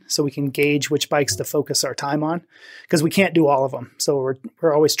interested in, so we can gauge which bikes to focus our time on, because we can't do all of them. So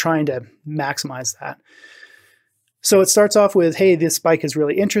we're always trying to maximize that. So it starts off with, hey, this bike is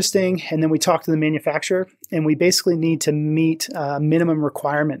really interesting. And then we talk to the manufacturer, and we basically need to meet a minimum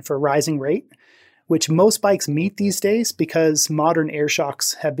requirement for rising rate, which most bikes meet these days because modern air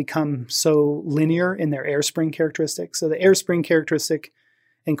shocks have become so linear in their air spring characteristic. So the air spring characteristic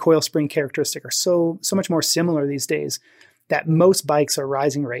and coil spring characteristic are so much more similar these days that most bikes are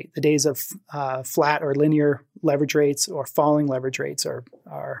rising rate. The days of flat or linear leverage rates or falling leverage rates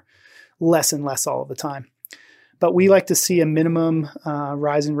are less and less all of the time. But we like to see a minimum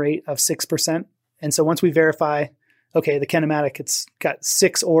rising rate of 6%. And so once we verify, okay, the kinematic, it's got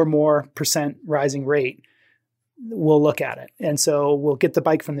 6 or more % rising rate, we'll look at it. And so we'll get the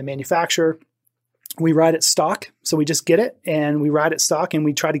bike from the manufacturer. We ride it stock. So we just get it and we ride it stock, and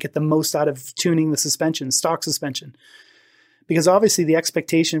we try to get the most out of tuning the suspension, stock suspension. Because obviously the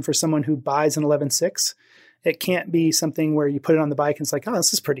expectation for someone who buys an 11.6, it can't be something where you put it on the bike and it's like, oh,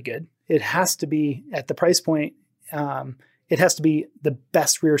 this is pretty good. It has to be at the price point. it has to be the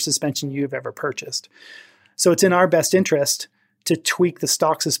best rear suspension you've ever purchased. So it's in our best interest to tweak the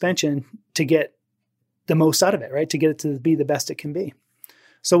stock suspension to get the most out of it, right? To get it to be the best it can be.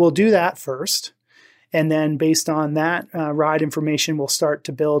 So we'll do that first. And then based on that ride information, we'll start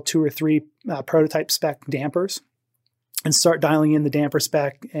to build 2 or 3 prototype spec dampers and start dialing in the damper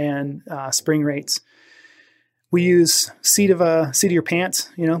spec and spring rates. We use seat of your pants,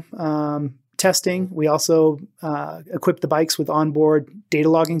 testing. We also equip the bikes with onboard data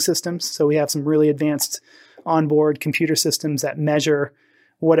logging systems. So we have some really advanced onboard computer systems that measure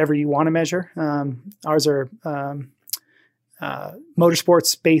whatever you want to measure. Ours are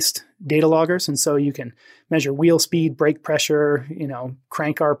motorsports-based data loggers, and so you can measure wheel speed, brake pressure,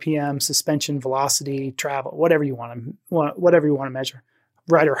 crank RPM, suspension velocity, travel, whatever you want to measure.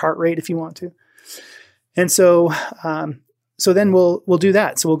 Rider heart rate if you want to. And so then we'll do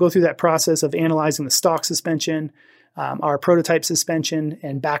that. So we'll go through that process of analyzing the stock suspension, our prototype suspension,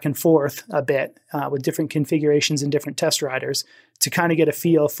 and back and forth a bit with different configurations and different test riders to kind of get a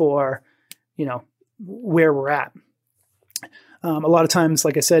feel for, where we're at. A lot of times,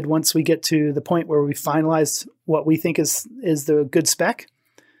 like I said, once we get to the point where we finalize what we think is the good spec,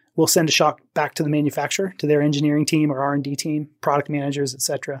 we'll send a shock back to the manufacturer, to their engineering team or R&D team, product managers, et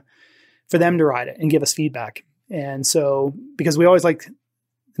cetera, for them to ride it and give us feedback. And so, because we always like the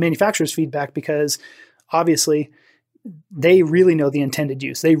manufacturer's feedback, because obviously they really know the intended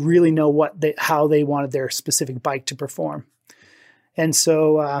use. They really know how they wanted their specific bike to perform. And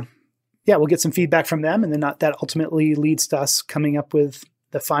so, we'll get some feedback from them, and then that ultimately leads to us coming up with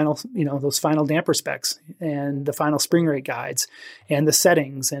the final, those final damper specs and the final spring rate guides and the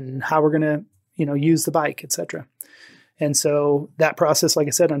settings and how we're going to, use the bike, et cetera. And so that process, like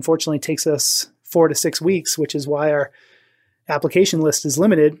I said, unfortunately takes us 4 to 6 weeks, which is why our application list is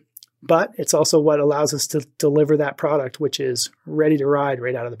limited, but it's also what allows us to deliver that product, which is ready to ride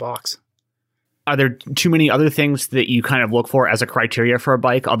right out of the box. Are there too many other things that you kind of look for as a criteria for a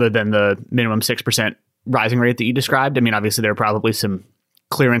bike other than the minimum 6% rising rate that you described? I mean, obviously there are probably some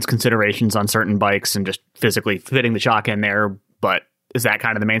clearance considerations on certain bikes and just physically fitting the shock in there, but is that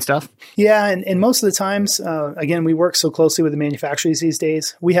kind of the main stuff? Yeah. And most of the times, again, we work so closely with the manufacturers these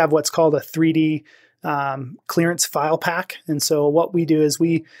days. We have what's called a 3D clearance file pack. And so what we do is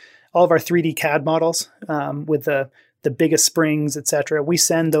all of our 3D CAD models with the biggest springs, et cetera, we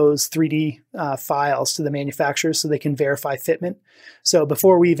send those 3D files to the manufacturers so they can verify fitment. So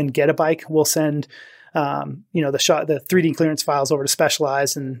before we even get a bike, we'll send the 3D clearance files over to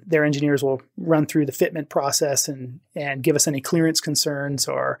Specialized, and their engineers will run through the fitment process and give us any clearance concerns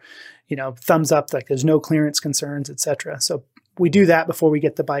or, thumbs up, like there's no clearance concerns, et cetera. So we do that before we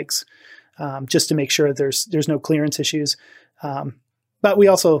get the bikes, just to make sure there's no clearance issues. But we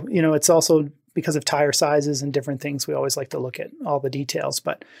also, it's also because of tire sizes and different things, we always like to look at all the details.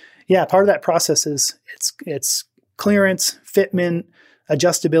 But yeah, part of that process is it's clearance, fitment,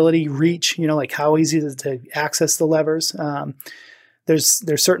 adjustability, reach, like how easy is it to access the levers. There's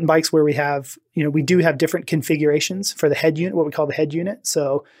certain bikes where we have, we do have different configurations for the head unit, what we call the head unit.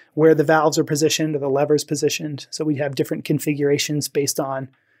 So where the valves are positioned or the levers positioned. So we have different configurations based on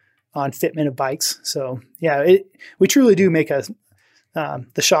fitment of bikes. So yeah, we truly do make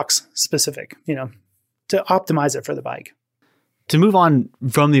the shocks specific, to optimize it for the bike. To move on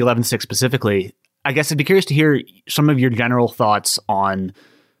from the 11.6 specifically, I guess I'd be curious to hear some of your general thoughts on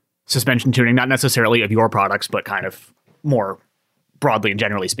suspension tuning, not necessarily of your products, but kind of more broadly and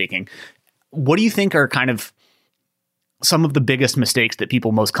generally speaking. What do you think are kind of some of the biggest mistakes that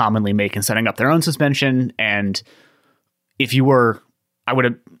people most commonly make in setting up their own suspension? And if you were, I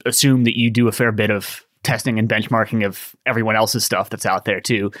would assume that you do a fair bit of testing and benchmarking of everyone else's stuff that's out there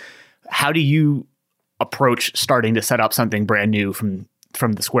too. How do you approach starting to set up something brand new from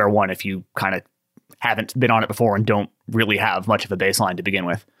the square one if you kind of haven't been on it before and don't really have much of a baseline to begin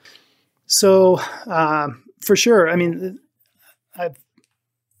with? So for sure, I mean, I've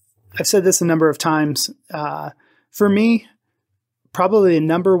said this a number of times. For me, probably the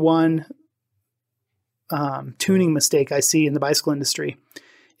number one tuning mistake I see in the bicycle industry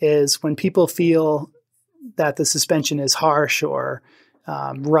is when people feel that the suspension is harsh or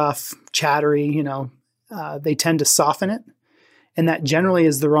rough, chattery, they tend to soften it. And that generally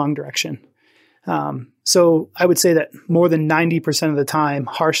is the wrong direction. So I would say that more than 90% of the time,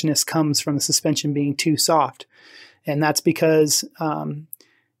 harshness comes from the suspension being too soft. And that's because, I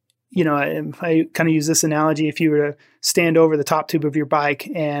kind of use this analogy. If you were to stand over the top tube of your bike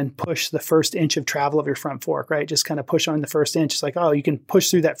and push the first inch of travel of your front fork, right? Just kind of push on the first inch. It's like, oh, you can push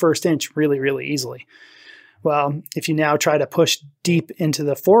through that first inch really, really easily. Well, if you now try to push deep into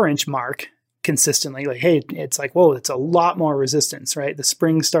the 4-inch mark, consistently. Like, hey, it's like, whoa, it's a lot more resistance, right? The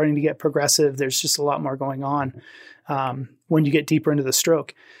spring's starting to get progressive. There's just a lot more going on when you get deeper into the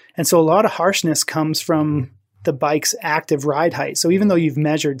stroke. And so a lot of harshness comes from the bike's active ride height. So even though you've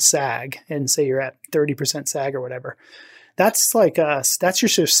measured sag and say you're at 30% sag or whatever, that's like that's your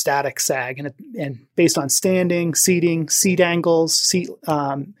sort of static sag, and based on standing, seating, seat angles, seat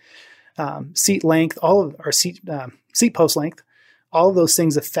length, seat post length, all of those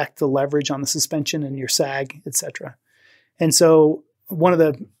things affect the leverage on the suspension and your sag, etc. And so one of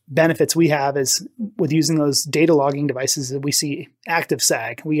the benefits we have is with using those data logging devices that we see active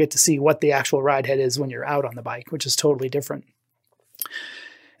sag. We get to see what the actual ride head is when you're out on the bike, which is totally different.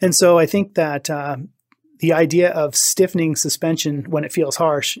 And so I think that the idea of stiffening suspension when it feels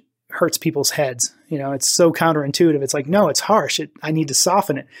harsh hurts people's heads. It's so counterintuitive. It's like, no, it's harsh. I need to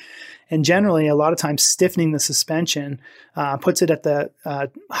soften it. And generally, a lot of times, stiffening the suspension puts it at the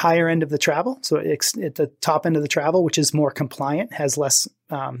higher end of the travel. So it's at the top end of the travel, which is more compliant, has less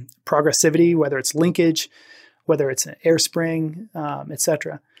progressivity, whether it's linkage, whether it's an air spring,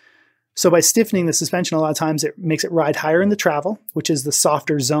 etc. So by stiffening the suspension, a lot of times it makes it ride higher in the travel, which is the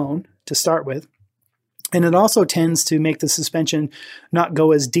softer zone to start with. And it also tends to make the suspension not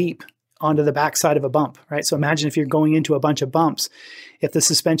go as deep onto the backside of a bump, right? So imagine if you're going into a bunch of bumps, if the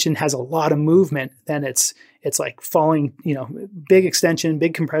suspension has a lot of movement, then it's like falling, big extension,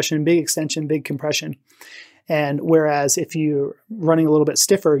 big compression, big extension, big compression. And whereas if you're running a little bit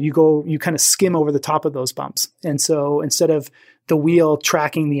stiffer, you kind of skim over the top of those bumps. And so instead of the wheel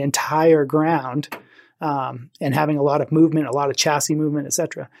tracking the entire ground and having a lot of movement, a lot of chassis movement,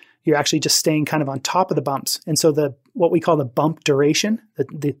 etc., you're actually just staying kind of on top of the bumps. And so what we call the bump duration,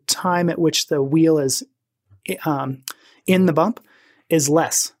 the time at which the wheel is in the bump, is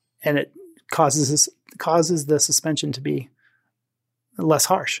less, and it causes the suspension to be less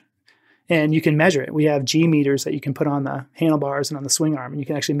harsh. And you can measure it. We have G meters that you can put on the handlebars and on the swing arm, and you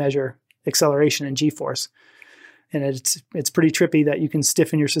can actually measure acceleration and G-force. And it's pretty trippy that you can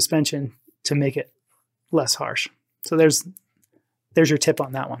stiffen your suspension to make it less harsh. So there's your tip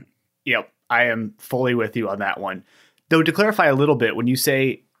on that one. Yep, I am fully with you on that one. Though to clarify a little bit, when you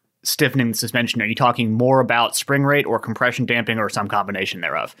say stiffening the suspension, are you talking more about spring rate or compression damping or some combination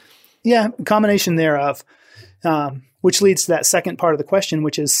thereof? Yeah, combination thereof, which leads to that second part of the question,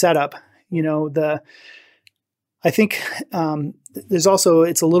 which is setup. I think there's also,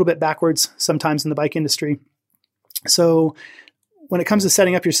 it's a little bit backwards sometimes in the bike industry. So when it comes to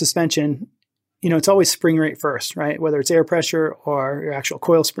setting up your suspension, it's always spring rate first, right? Whether it's air pressure or your actual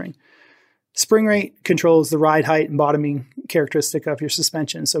coil spring. Spring rate controls the ride height and bottoming characteristic of your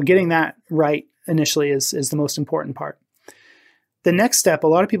suspension. So getting that right initially is the most important part. The next step, a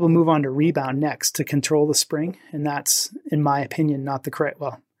lot of people move on to rebound next to control the spring. And that's, in my opinion, not the correct,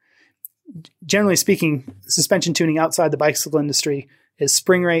 generally speaking, suspension tuning outside the bicycle industry is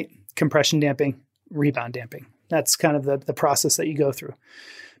spring rate, compression damping, rebound damping. That's kind of the process that you go through.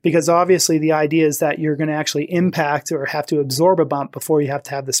 Because obviously the idea is that you're going to actually impact or have to absorb a bump before you have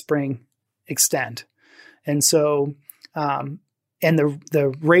to have the spring extend. And so, and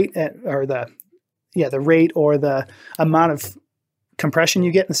the rate the rate or the amount of compression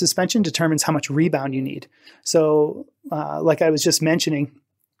you get in the suspension determines how much rebound you need. So, like I was just mentioning,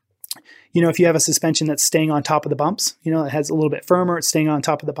 if you have a suspension that's staying on top of the bumps, it has a little bit firmer, it's staying on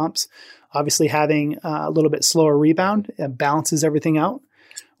top of the bumps. Obviously having a little bit slower rebound balances everything out.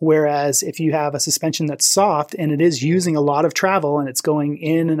 Whereas if you have a suspension that's soft and it is using a lot of travel and it's going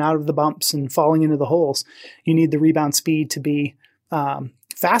in and out of the bumps and falling into the holes, you need the rebound speed to be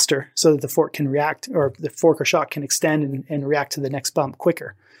faster so that the fork can react, or the fork or shock can extend and react to the next bump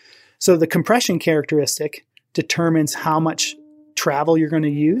quicker. So the compression characteristic determines how much travel you're going to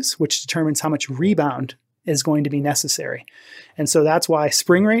use, which determines how much rebound is going to be necessary. And so that's why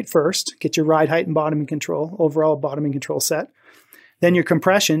spring rate first, get your ride height and bottoming control, overall bottoming control set. Then your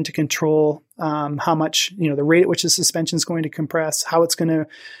compression to control how much, the rate at which the suspension is going to compress, how it's going to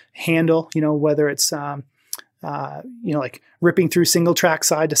handle, whether it's, like ripping through single track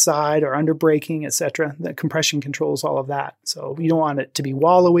side to side or under braking, etc. The compression controls all of that. So you don't want it to be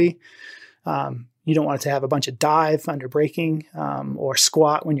wallowy. You don't want it to have a bunch of dive under braking or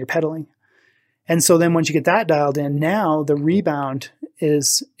squat when you're pedaling. And so then once you get that dialed in, now the rebound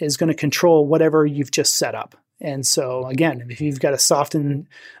is going to control whatever you've just set up. And so again, if you've got a soft and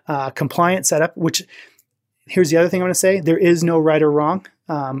compliant setup, which here's the other thing I want to say, there is no right or wrong.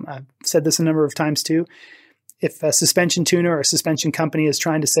 I've said this a number of times too. If a suspension tuner or a suspension company is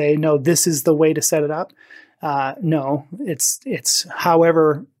trying to say, no, this is the way to set it up. No, it's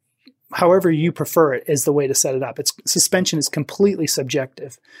however however you prefer it is the way to set it up. Suspension is completely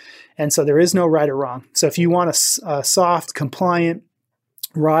subjective. And so there is no right or wrong. So if you want a soft, compliant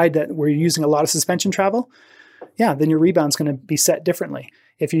ride that where you're using a lot of suspension travel, yeah, then your rebound's going to be set differently.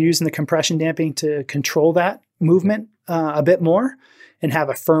 If you're using the compression damping to control that movement a bit more and have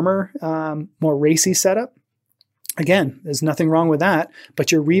a firmer, more racy setup, again, there's nothing wrong with that,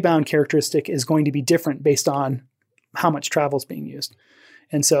 but your rebound characteristic is going to be different based on how much travel is being used.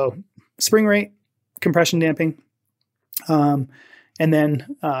 And so spring rate, compression damping, and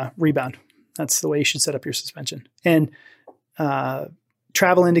then rebound. That's the way you should set up your suspension. And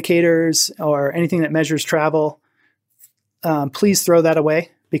travel indicators or anything that measures travel, please throw that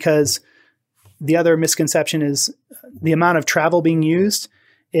away, because the other misconception is the amount of travel being used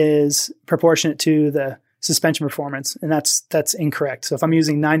is proportionate to the suspension performance, and that's incorrect. So if I'm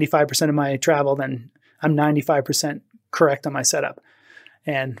using 95% of my travel, then I'm 95% correct on my setup,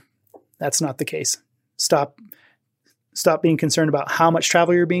 and that's not the case. Stop being concerned about how much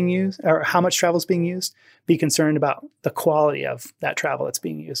travel you're being used or how much travel is being used. Be concerned about the quality of that travel that's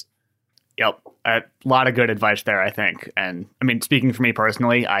being used. Yep. A lot of good advice there, I think. And I mean, speaking for me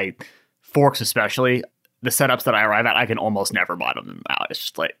personally, forks especially, the setups that I arrive at, I can almost never bottom them out. It's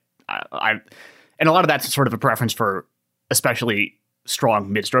just like, and a lot of that's sort of a preference for especially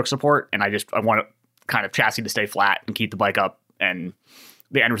strong mid-stroke support. And I want a kind of chassis to stay flat and keep the bike up. And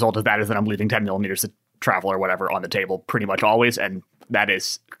the end result of that is that I'm leaving 10 millimeters of travel or whatever on the table pretty much always. And that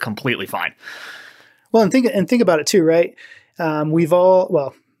is completely fine. Well, and think about it too, right?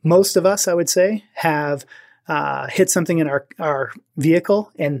 Most of us, I would say, have hit something in our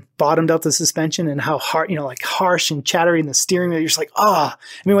vehicle and bottomed out the suspension, and how hard, like harsh and chattery in the steering wheel. You're just like, oh, I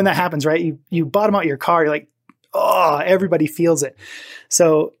mean, when that happens, right? You bottom out your car, you're like, oh, everybody feels it.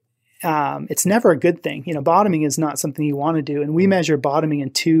 So it's never a good thing. Bottoming is not something you want to do. And we measure bottoming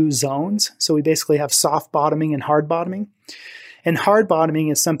in 2 zones. So we basically have soft bottoming and hard bottoming. And hard bottoming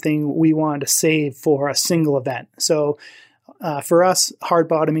is something we want to save for a single event. So for us, hard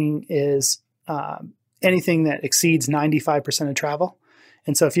bottoming is anything that exceeds 95% of travel.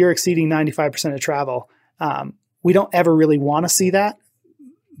 And so if you're exceeding 95% of travel, we don't ever really want to see that.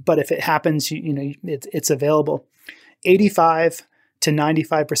 But if it happens, it's available. 85 to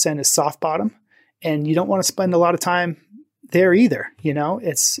 95% is soft bottom. And you don't want to spend a lot of time there either.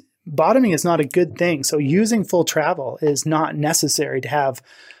 Bottoming is not a good thing. So using full travel is not necessary to have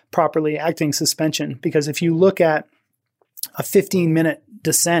properly acting suspension, because if you look at a 15-minute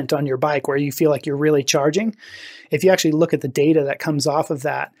descent on your bike where you feel like you're really charging, if you actually look at the data that comes off of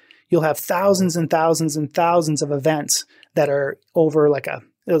that, you'll have thousands and thousands and thousands of events that are over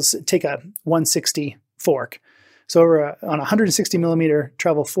take a 160 fork. So on a 160 millimeter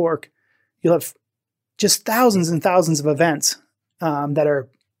travel fork, you'll have just thousands and thousands of events that are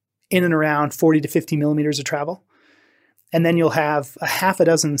in and around 40 to 50 millimeters of travel. And then you'll have a half a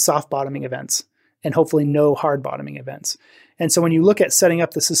dozen soft bottoming events and hopefully no hard bottoming events. And so when you look at setting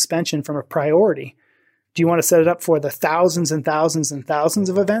up the suspension from a priority, do you want to set it up for the thousands and thousands and thousands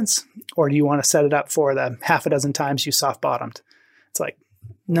of events? Or do you want to set it up for the half a dozen times you soft bottomed? It's like,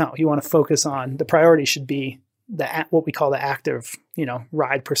 no, you want to focus on, the priority should be what we call the active,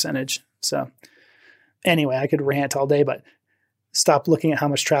 ride percentage. So anyway, I could rant all day, but stop looking at how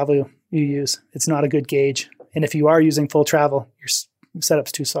much travel you use. It's not a good gauge. And if you are using full travel, your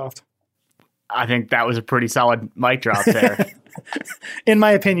setup's too soft. I think that was a pretty solid mic drop there. In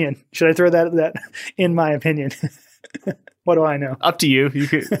my opinion. Should I throw that in my opinion? What do I know? Up to you.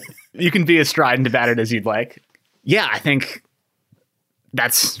 You can be as strident about it as you'd like. Yeah, I think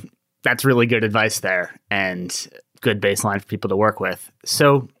that's really good advice there and good baseline for people to work with.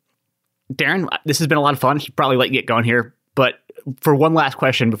 So, Darren, this has been a lot of fun. I should probably let you get going here. But for one last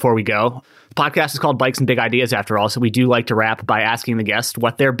question before we go, the podcast is called Bikes and Big Ideas after all, so we do like to wrap by asking the guest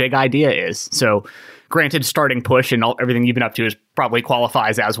what their big idea is. So granted, starting Push and everything you've been up to probably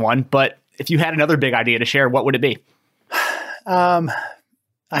qualifies as one, but if you had another big idea to share, what would it be? I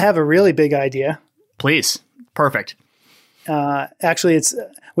have a really big idea. Please. Perfect. Actually,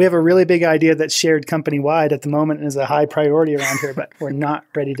 we have a really big idea that's shared company-wide at the moment and is a high priority around here, but we're not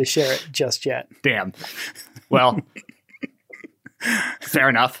ready to share it just yet. Damn. Well... Fair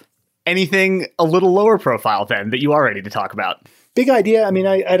enough. Anything a little lower profile then that you are ready to talk about? Big idea. I mean,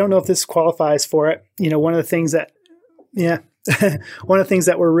 I don't know if this qualifies for it. One of the things that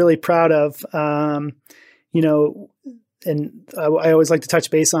we're really proud of, and I always like to touch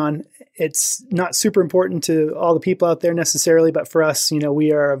base on, it's not super important to all the people out there necessarily, but for us,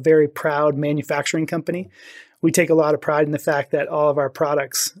 we are a very proud manufacturing company. We take a lot of pride in the fact that all of our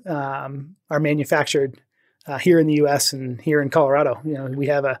products are manufactured here in the U.S. and here in Colorado.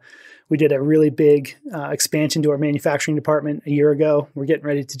 We did a really big expansion to our manufacturing department a year ago. We're getting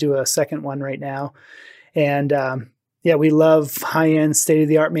ready to do a second one right now. And we love high-end,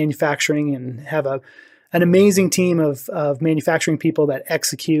 state-of-the-art manufacturing and have an amazing team of manufacturing people that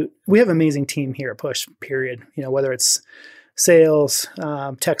execute. We have an amazing team here at Push, period. Whether it's sales,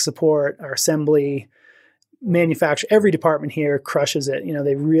 tech support, our assembly, manufacture, every department here crushes it.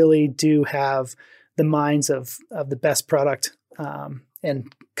 They really do have the minds of the best product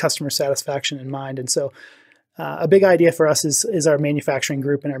and customer satisfaction in mind. And so a big idea for us is our manufacturing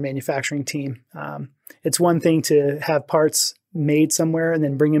group and our manufacturing team. It's one thing to have parts made somewhere and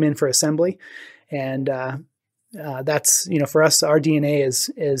then bring them in for assembly. And that's, for us, our DNA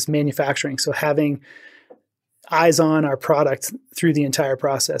is manufacturing. So having eyes on our product through the entire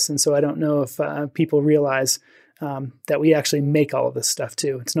process. And so I don't know if people realize that we actually make all of this stuff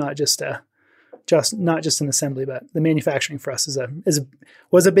too. It's not just an assembly, but the manufacturing for us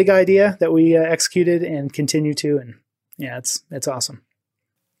was a big idea that we executed and continue to. And yeah, it's awesome.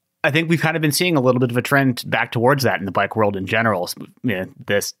 I think we've kind of been seeing a little bit of a trend back towards that in the bike world in general.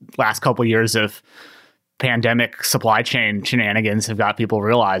 This last couple of years of pandemic supply chain shenanigans have got people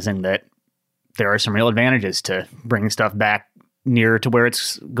realizing that there are some real advantages to bringing stuff back near to where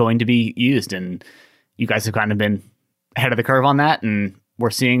it's going to be used. And you guys have kind of been ahead of the curve on that. And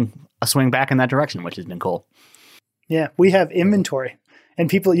we're seeing a swing back in that direction, which has been cool. Yeah, we have inventory.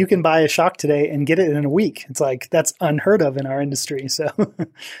 And you can buy a shock today and get it in a week. It's like, that's unheard of in our industry. So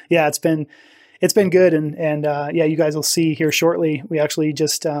yeah, it's been good. And you guys will see here shortly, we actually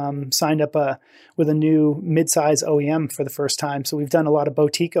just signed up with a new mid-size OEM for the first time. So we've done a lot of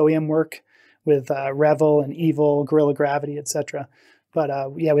boutique OEM work with Revel and Evil, Gorilla Gravity, et cetera.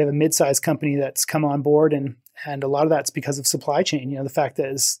 But we have a mid-size company that's come on board, and a lot of that's because of supply chain. The fact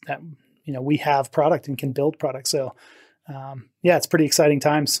is that we have product and can build product. So it's pretty exciting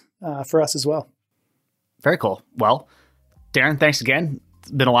times for us as well. Very cool. Well, Darren, thanks again.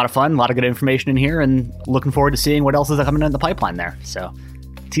 It's been a lot of fun, a lot of good information in here, and looking forward to seeing what else is coming in the pipeline there. So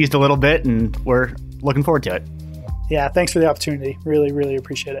teased a little bit, and we're looking forward to it. Yeah, thanks for the opportunity. Really, really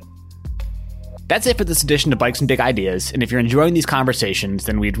appreciate it. That's it for this edition of Bikes and Big Ideas. And if you're enjoying these conversations,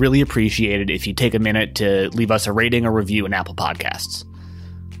 then we'd really appreciate it if you take a minute to leave us a rating or review in Apple Podcasts.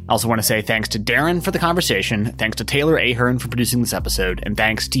 I also want to say thanks to Darren for the conversation, thanks to Taylor Ahern for producing this episode, and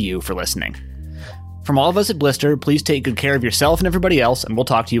thanks to you for listening. From all of us at Blister, please take good care of yourself and everybody else, and we'll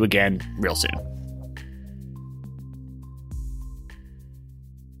talk to you again real soon.